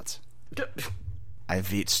passed out. I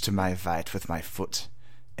reached to my right with my foot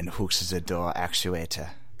and hooked the door actuator.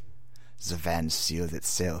 The van sealed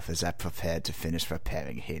itself as I prepared to finish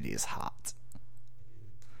repairing Haley's heart.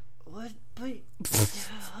 What?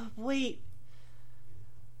 Wait.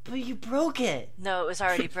 But you broke it. No, it was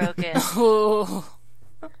already broken. Oh.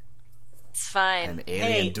 It's fine. An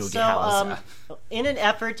alien Hey, Doogie so Howser. in an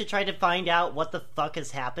effort to try to find out what the fuck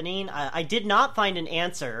is happening, I did not find an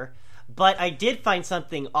answer, but I did find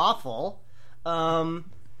something awful.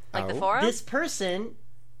 Like the forum? This person.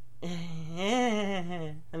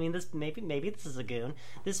 I mean, this maybe this is a goon.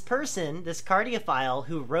 This person, this cardiophile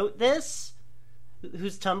who wrote this,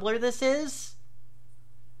 whose Tumblr this is,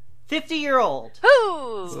 50-year-old.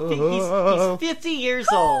 Ooh! He's 50 years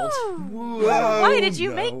old. Why did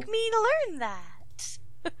you make me learn that?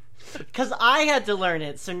 Because I had to learn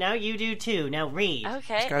it, so now you do too. Now read.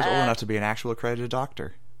 Okay. This guy's old enough to be an actual accredited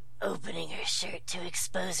doctor. Opening her shirt to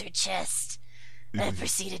expose her chest, I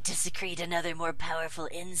proceeded to secrete another more powerful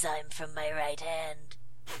enzyme from my right hand.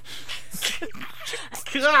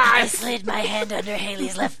 I slid my hand under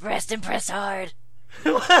Haley's left breast and pressed hard.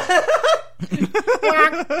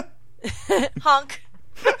 Honk.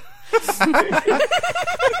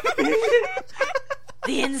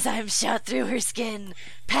 The enzyme shot through her skin,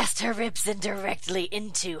 past her ribs and directly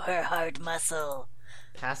into her hard muscle.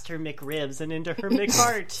 Past her McRibs and into her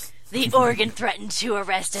McHeart. The organ threatened to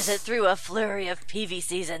arrest as it threw a flurry of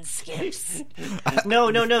PVCs and skips.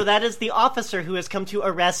 No, that is the officer who has come to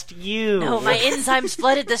arrest you. No, my enzymes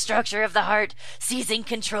flooded the structure of the heart, seizing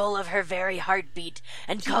control of her very heartbeat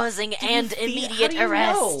and causing immediate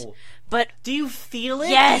arrest. Know? But do you feel it?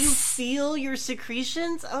 Yes. Do you feel your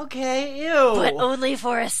secretions? Okay, ew. But only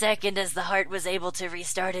for a second, as the heart was able to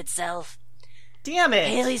restart itself. Damn it.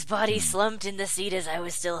 Haley's body slumped in the seat as I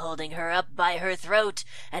was still holding her up by her throat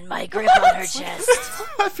and my grip on her chest.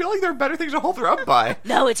 I feel like there are better things to hold her up by.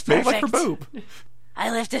 No, it's perfect. Maybe like her boob. I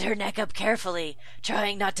lifted her neck up carefully,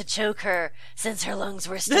 trying not to choke her, since her lungs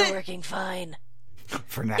were still working fine.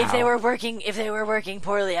 For now. If they were working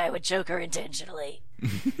poorly, I would choke her intentionally.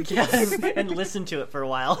 Yes, and listen to it for a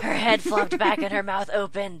while. Her head flopped back and her mouth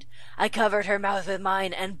opened. I covered her mouth with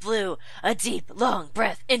mine and blew a deep, long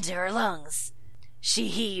breath into her lungs. She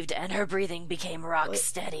heaved and her breathing became rock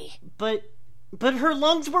steady. But her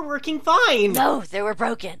lungs were working fine. No, they were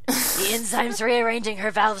broken. The enzymes rearranging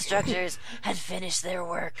her valve structures had finished their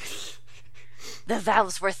work. The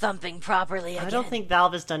valves were thumping properly again. I don't think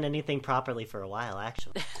Valve has done anything properly for a while,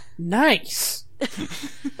 actually. Nice.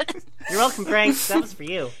 You're welcome, Frank. That was for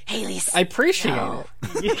you. Haley's. I appreciate it.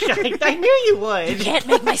 I knew you would. You can't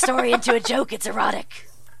make my story into a joke. It's erotic.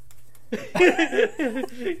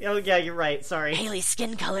 Oh, yeah, you're right. Sorry. Haley's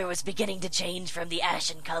skin color was beginning to change from the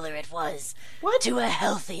ashen color it was to a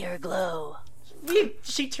healthier glow.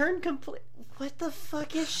 She turned complete. What the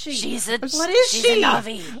fuck is she? She's a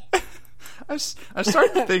Na'vi. I'm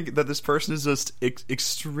starting to think that this person is just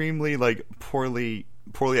extremely like poorly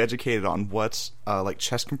educated on what like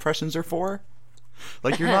chest compressions are for.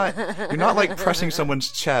 Like you're not like pressing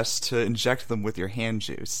someone's chest to inject them with your hand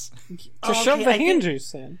juice. To shove the hand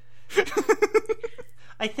juice in.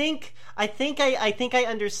 I think I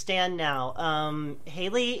understand now.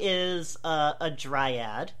 Haley is a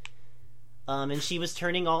dryad. And she was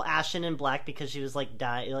turning all ashen and black because she was like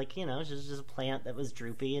she was just a plant that was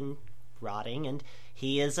droopy and rotting, and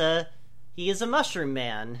he is a mushroom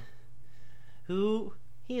man who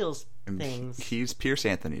heals things. He's Pierce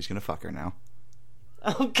Anthony. He's gonna fuck her now.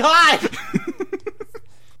 Oh God!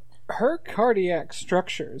 Her cardiac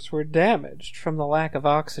structures were damaged from the lack of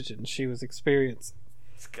oxygen she was experiencing.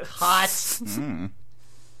 It's hot.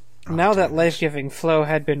 Now that life-giving flow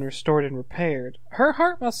had been restored and repaired, her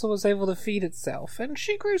heart muscle was able to feed itself, and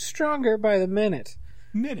she grew stronger by the minute.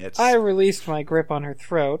 I released my grip on her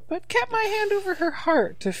throat, but kept my hand over her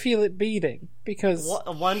heart to feel it beating, because... I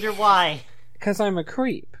wonder why. Because I'm a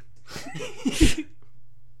creep.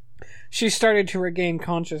 She started to regain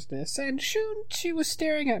consciousness, and soon she was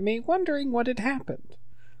staring at me, wondering what had happened,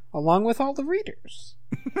 along with all the readers.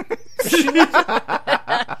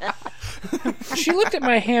 She looked at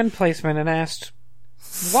my hand placement and asked,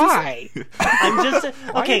 why? I'm just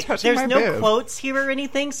okay. There's no bib? Quotes here or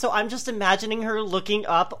anything, so I'm just imagining her looking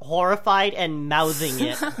up, horrified, and mouthing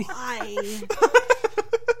it. Why?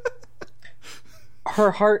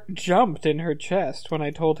 Her heart jumped in her chest when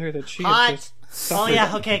I told her that she had just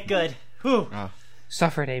suffered, okay, good. Whew.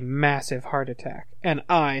 Suffered a massive heart attack, and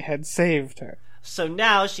I had saved her. So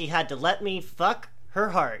now she had to let me fuck her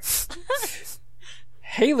heart.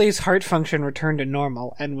 Haley's heart function returned to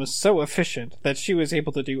normal and was so efficient that she was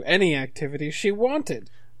able to do any activity she wanted.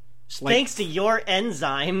 Thanks to your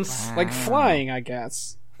enzymes. Like flying, I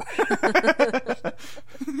guess.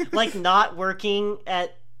 Like not working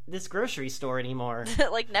at this grocery store anymore.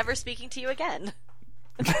 Like never speaking to you again.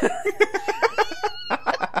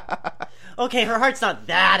 Okay, her heart's not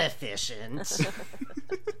that efficient.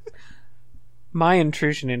 My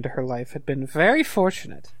intrusion into her life had been very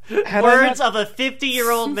fortunate. Words of a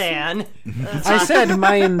 50-year-old man. I said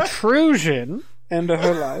my intrusion into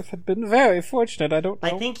her life had been very fortunate. I don't know.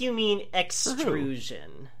 I think you mean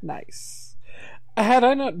extrusion. Nice. Had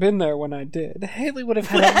I not been there when I did, Haley would have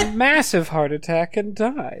had a massive heart attack and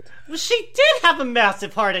died. Well, she did have a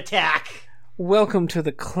massive heart attack. Welcome to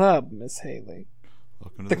the club, Miss Haley.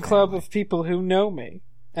 Welcome to The club of people who know me.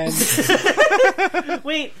 And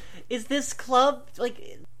Wait, is this club,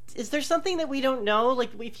 like, is there something that we don't know? Like,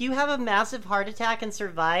 if you have a massive heart attack and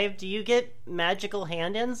survive, do you get magical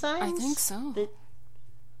hand enzymes? I think so.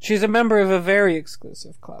 she's a member of a very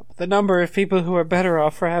exclusive club. The number of people who are better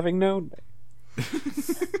off for having known me.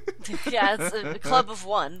 Yeah, it's a club of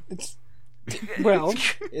one. Well,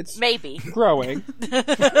 it's Maybe. growing.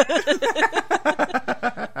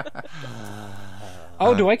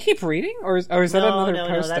 Oh, do I keep reading? Or is that another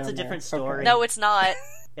post that's a down different there? story. Okay. No, it's not.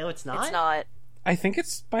 No, it's not? It's not. I think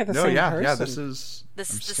it's by the No, same yeah, person. yeah. This is.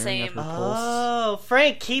 This I'm is the staring at same- her pulse. Oh,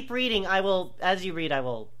 Frank, keep reading. I will, as you read, I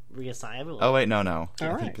will reassign. I will. Oh wait, no. All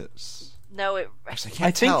I think right. it's. No, it. Actually, I I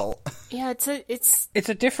can't think- tell. Yeah, it's It's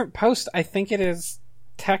a different post. I think it is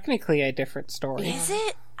technically a different story. Is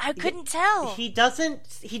it? I couldn't tell. He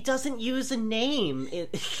doesn't use a name.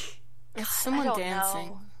 it's someone don't dancing.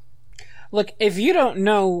 know. Look, if you don't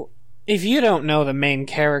know the main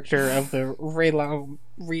character of the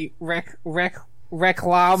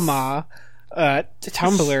Reclama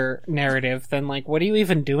Tumblr narrative, then like, what are you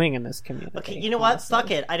even doing in this community? Okay, you know what? honestly?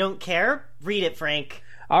 Fuck it. I don't care. Read it, Frank.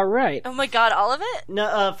 All right. Oh my god, all of it?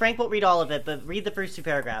 No, Frank won't read all of it, but read the first 2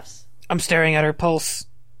 paragraphs. I'm staring at her pulse.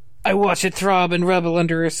 I watch it throb and rebel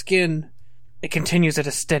under her skin. It continues at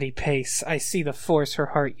a steady pace. I see the force her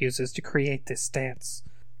heart uses to create this dance.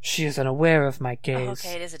 She is unaware of my gaze. Oh,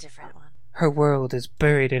 okay, it is a different one. Her world is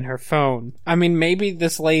buried in her phone. I mean, maybe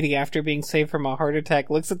this lady, after being saved from a heart attack,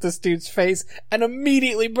 looks at this dude's face and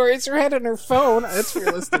immediately buries her head in her phone. That's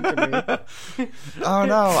realistic to me. Oh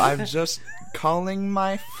no, I'm just calling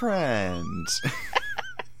my friend.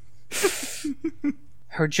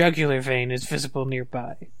 Her jugular vein is visible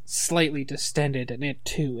nearby, slightly distended, and it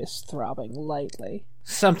too is throbbing lightly.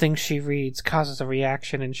 Something she reads causes a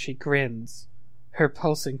reaction and she grins. Her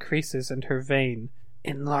pulse increases and her vein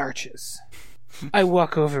enlarges. I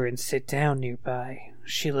walk over and sit down nearby.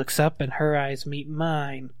 She looks up and her eyes meet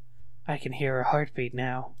mine. I can hear her heartbeat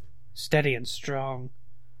now, steady and strong.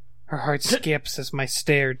 Her heart skips as my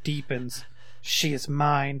stare deepens. She is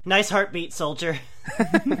mine. Nice heartbeat, soldier.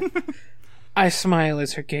 I smile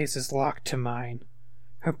as her gaze is locked to mine.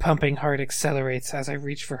 Her pumping heart accelerates as I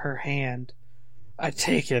reach for her hand. I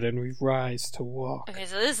take it and we rise to walk. Okay,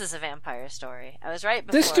 so this is a vampire story. I was right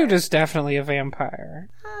before. This dude is definitely a vampire.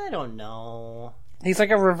 I don't know. He's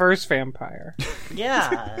like a reverse vampire.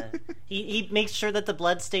 Yeah. he makes sure that the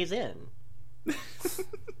blood stays in.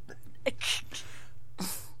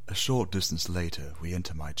 A short distance later, we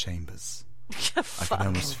enter my chambers. I can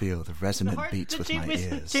almost feel the resonant beats with my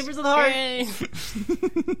ears. Chambers of the heart. Yay.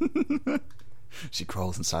 She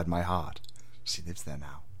crawls inside my heart. She lives there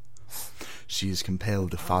now. She is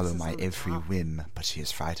compelled to follow my every whim, but she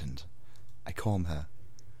is frightened. I calm her.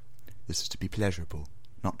 This is to be pleasurable,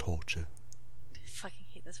 not torture. I fucking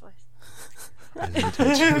hate this voice. I lead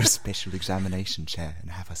her to a special examination chair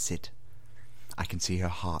and have her sit. I can see her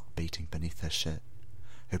heart beating beneath her shirt.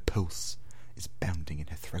 Her pulse is bounding in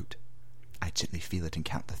her throat. I gently feel it and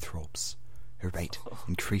count the throbs. Her rate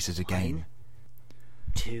increases again.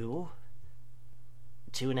 2.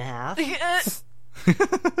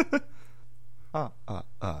 2.5. I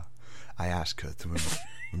ask her to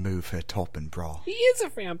remove her top and bra. He is a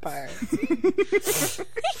vampire.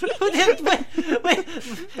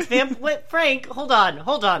 Wait, Frank, hold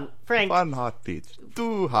on. Frank, 1 heartbeat,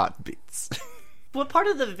 2 heartbeats. what part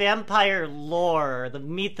of the vampire lore, the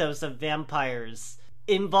mythos of vampires,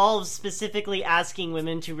 involves specifically asking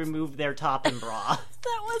women to remove their top and bra?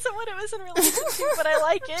 That wasn't what it was in relation to, but I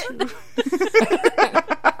like it.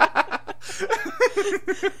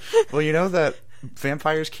 Well, you know that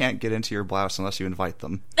vampires can't get into your blouse unless you invite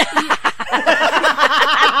them.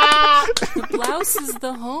 The blouse is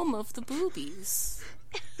the home of the boobies.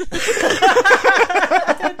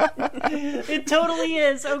 It totally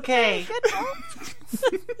is. Okay.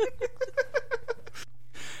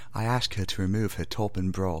 I ask her to remove her top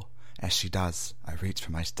and bra. As she does, I reach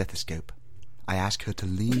for my stethoscope. I ask her to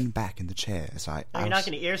lean back in the chair as I You're not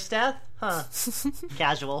going to ear Steph? Huh.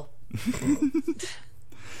 Casual.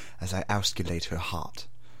 as I auscultate her heart,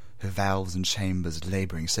 her valves and chambers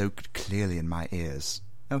labouring so clearly in my ears.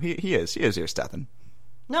 Oh, he is ear Stethin.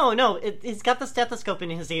 No, he's got the stethoscope in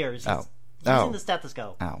his ears. Oh. He's Oh. using the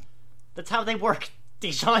stethoscope. Ow. That's how they work,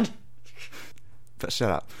 Dijon. But shut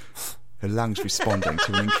up. Her lungs responding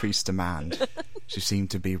to an increased demand. She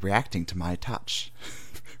seemed to be reacting to my touch.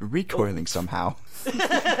 Recoiling somehow.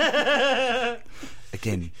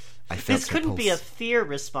 Again, I felt This her couldn't be a pulse. fear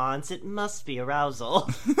response. It must be arousal.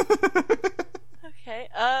 Okay,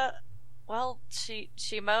 well, she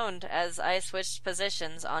moaned as I switched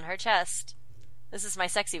positions on her chest. This is my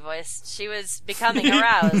sexy voice. She was becoming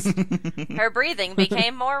aroused. Her breathing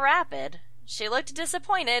became more rapid. She looked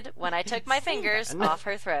disappointed when I took my fingers off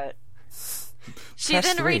her throat. She Press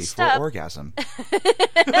then 3 reached for up. orgasm.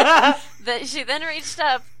 She then reached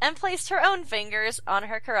up and placed her own fingers on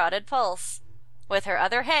her carotid pulse. With her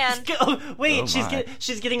other hand, Wait, Oh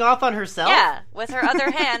she's getting off on herself? yeah, with her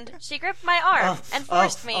other hand, she gripped my arm and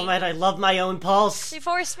forced me. Oh, man, I love my own pulse. She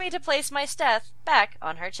forced me to place my Steph back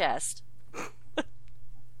on her chest.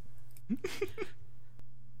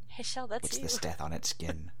 Hey, Shell, that's It's you. the death on its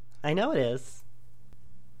skin. I know it is.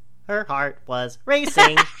 Her heart was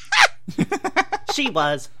racing. She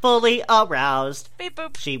was fully aroused. Beep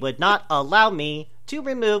boop. She would not allow me to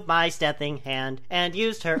remove my stepping hand and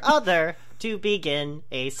used her other to begin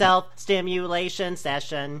a self-stimulation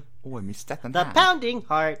session. Oh, me stepping The pounding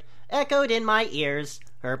heart echoed in my ears.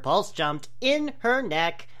 Her pulse jumped in her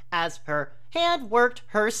neck as her hand worked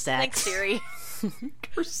her sex. Thanks, Siri.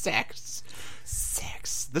 Her sex.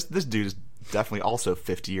 This dude is definitely also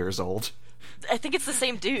 50 years old. I think it's the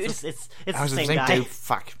same dude. It's I the was same the guy. dude.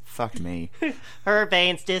 Fuck me. Her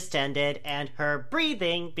veins distended and her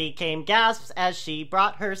breathing became gasps as she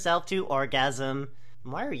brought herself to orgasm.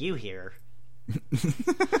 Why are you here?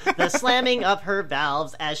 The slamming of her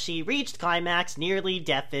valves as she reached climax nearly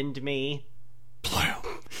deafened me.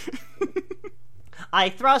 I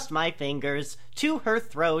thrust my fingers to her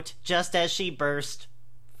throat just as she burst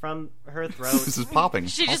from her throat. This is popping.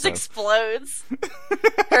 She just also. explodes.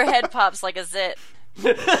 Her head pops like a zit.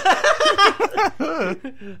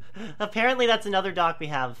 Apparently that's another doc we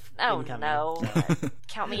have Oh incoming. no.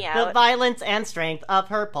 Count me The out. violence and strength of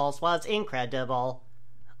her pulse was incredible.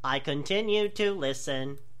 I continued to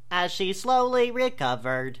listen as she slowly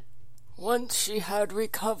recovered. Once she had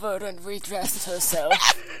recovered and redressed herself,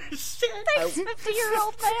 Thanks,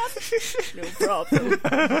 50-year-old man. no problem,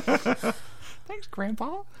 Thanks,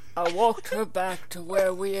 Grandpa. I walked her back to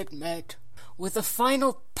where we had met. With a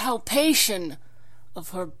final palpation of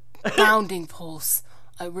her bounding pulse,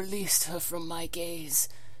 I released her from my gaze.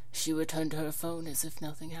 She returned to her phone as if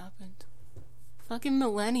nothing happened. Fucking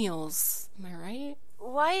millennials, am I right?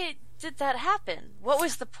 Why did that happen? What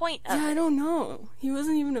was the point of Yeah, I it? don't know. He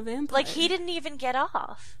wasn't even a vampire. Like, he didn't even get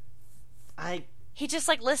off. He just,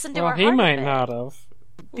 like, listened to Well, her he heart might beat. not have.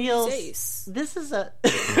 Beals, Ace. this is a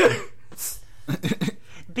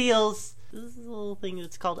Beals, this is a little thing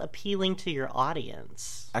that's called appealing to your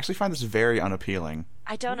audience. I actually find this very unappealing.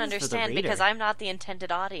 I don't This is for the understand because reader. I'm not the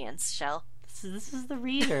intended audience, Shell. This is the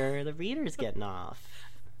reader. The reader's getting off.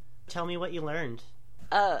 Tell me what you learned.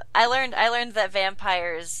 I learned that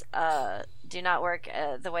vampires do not work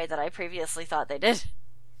the way that I previously thought they did.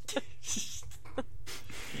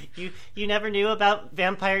 You never knew about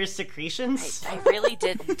vampires' secretions? I really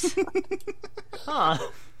didn't. Huh.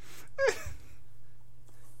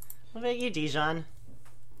 What about you, Dijon?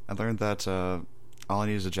 I learned that all I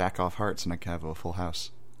need is a jack off hearts and I can have a full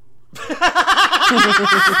house.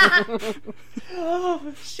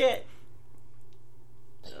 Oh, shit.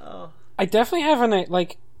 Oh. I definitely have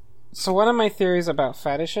so one of my theories about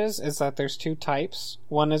fetishes is that there's two types.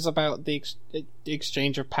 One is about the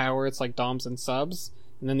exchange of power, it's like doms and subs,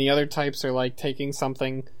 and then the other types are like taking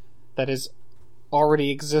something that is already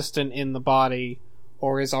existent in the body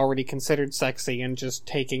or is already considered sexy and just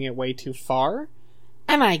taking it way too far.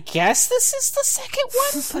 And I guess this is the second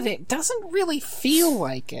one, but it doesn't really feel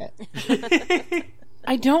like it.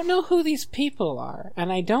 I don't know who these people are,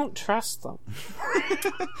 and I don't trust them.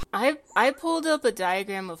 I pulled up a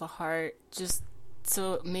diagram of a heart just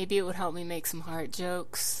so maybe it would help me make some heart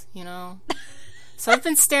jokes, you know? So I've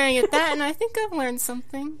been staring at that and I think I've learned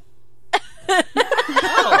something.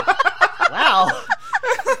 Wow.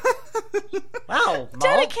 Wow, Mo.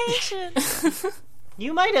 Dedication!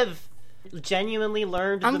 You might have genuinely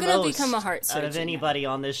learned I'm the gonna most become a heart out of surgeon. anybody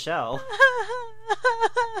on this show.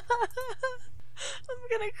 I'm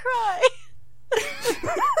gonna cry. This is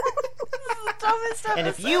the dumbest episode. And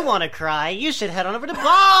if you want to cry, you should head on over to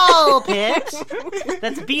Ballpit.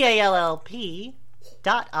 That's BALLP.IT.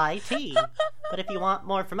 But if you want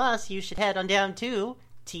more from us, you should head on down to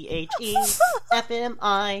THEFMIN.US.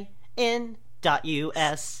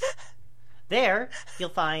 There, you'll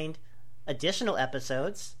find additional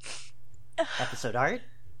episodes, episode art,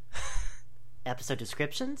 episode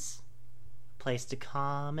descriptions, place to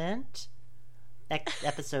comment,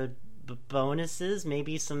 episode bonuses,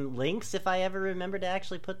 maybe some links if I ever remember to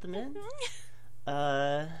actually put them in.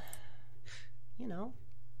 You know,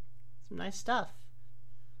 some nice stuff.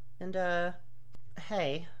 And,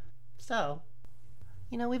 hey, so,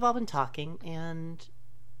 you know, we've all been talking, and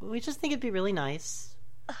we just think it'd be really nice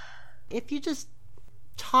if you just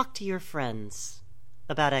talk to your friends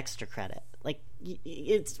about extra credit. Like,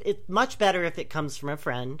 it's much better if it comes from a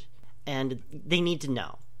friend, and they need to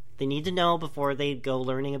know. They need to know before they go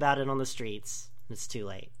learning about it on the streets. It's too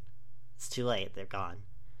late. It's too late. They're gone.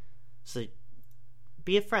 So,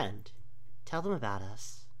 be a friend. Tell them about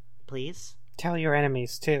us. Please. Tell your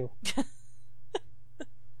enemies, too.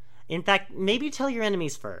 In fact, maybe tell your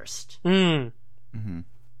enemies first. Mm-hmm.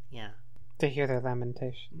 Yeah. To hear their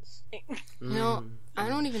lamentations. No, I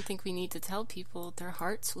don't even think we need to tell people. Their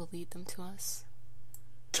hearts will lead them to us.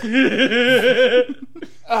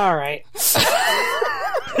 Alright.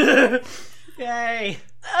 Yay.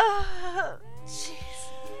 Jeez.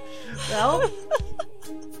 Well,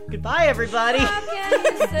 goodbye, everybody.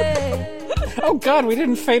 Oh god, we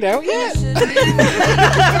didn't fade out yet?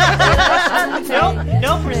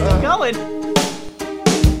 Nope, we're still going. And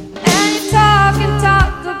you talk and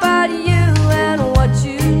talk about you and what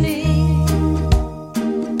you need.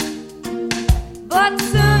 But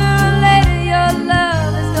sooner or later your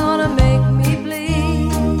love is gonna make me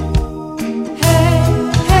bleed.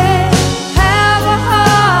 Hey, hey, have a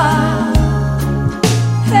heart.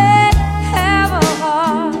 Hey, have a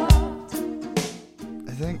heart.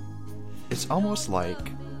 I think it's almost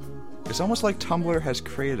like Tumblr has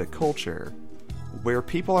created a culture where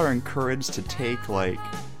people are encouraged to take like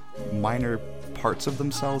minor parts of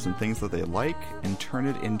themselves and things that they like and turn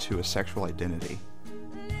it into a sexual identity.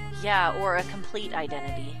 Yeah, or a complete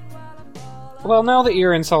identity. Well, now that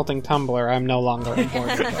you're insulting Tumblr, I'm no longer on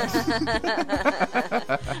board with this.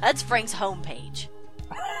 That's Frank's homepage.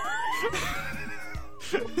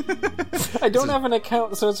 I don't have an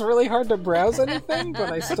account, so it's really hard to browse anything,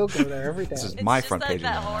 but I still go there every day. This is It's my just front like page.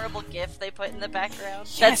 that horrible GIF they put in the background.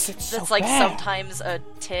 Yes, that's it's so like bad. sometimes a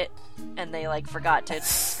tit, and they like forgot to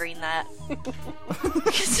screen that.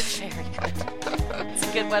 It's very good. It's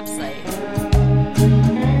a good website.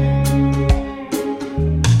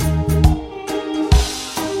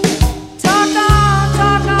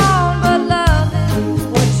 Talk on, but love is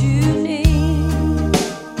what you need.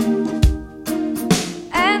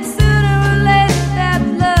 And sooner or later that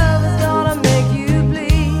love is gonna make you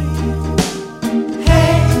bleed.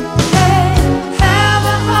 Hey, hey, have a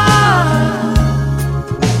heart.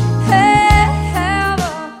 Hey, have a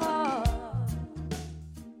heart.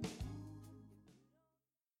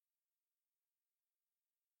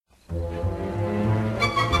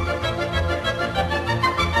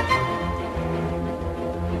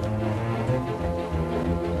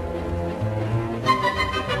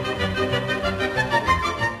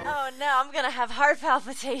 Oh no, I'm gonna have heart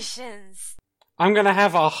palpitations. I'm gonna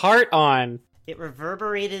have a heart on. It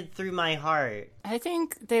reverberated through my heart. I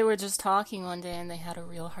think they were just talking one day and they had a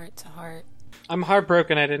real heart to heart. I'm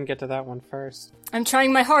heartbroken I didn't get to that one first. I'm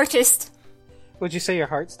trying my hardest. Would you say your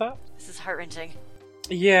heart stopped? This is heart wrenching.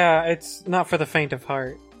 Yeah, it's not for the faint of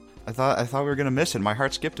heart. I thought we were gonna miss it. My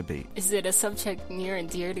heart skipped a beat. Is it a subject near and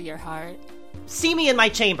dear to your heart? See me in my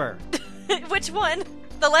chamber. Which one?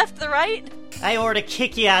 The left, the right? I order to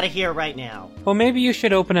kick you out of here right now. Well, maybe you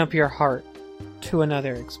should open up your heart to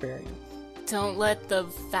another experience. Don't let the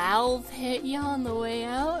valve hit you on the way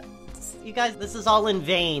out. You guys, this is all in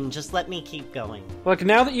vain. Just let me keep going. Look,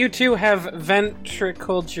 now that you two have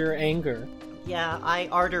ventricled your anger, Yeah, I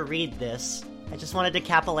order read this. I just wanted to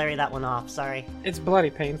capillary that one off, sorry. it's bloody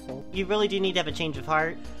painful. You really do need to have a change of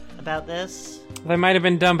heart about this? They might have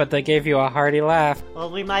been dumb, but they gave you a hearty laugh. Well,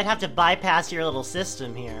 we might have to bypass your little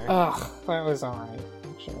system here. Ugh, that was alright.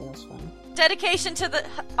 Actually, that was fine. Dedication to the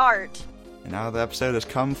art. And now the episode has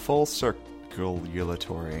come full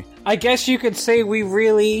circulatory. I guess you could say we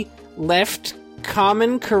really left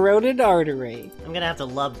common carotid artery. I'm gonna have to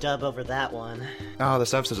love dub over that one. Oh,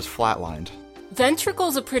 this episode is flatlined.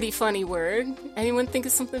 Ventricle's a pretty funny word. Anyone think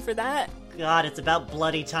of something for that? God, it's about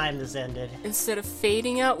bloody time this ended. Instead of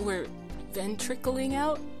fading out, we're ventricling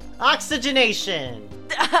out? Oxygenation!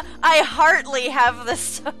 I hardly have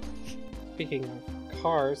this. Speaking of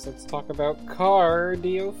cars, let's talk about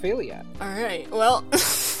cardiophilia. Alright, well...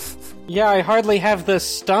 Yeah, I hardly have the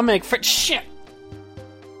stomach for shit.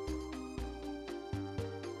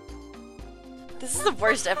 This is the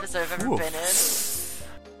worst episode I've ever been in.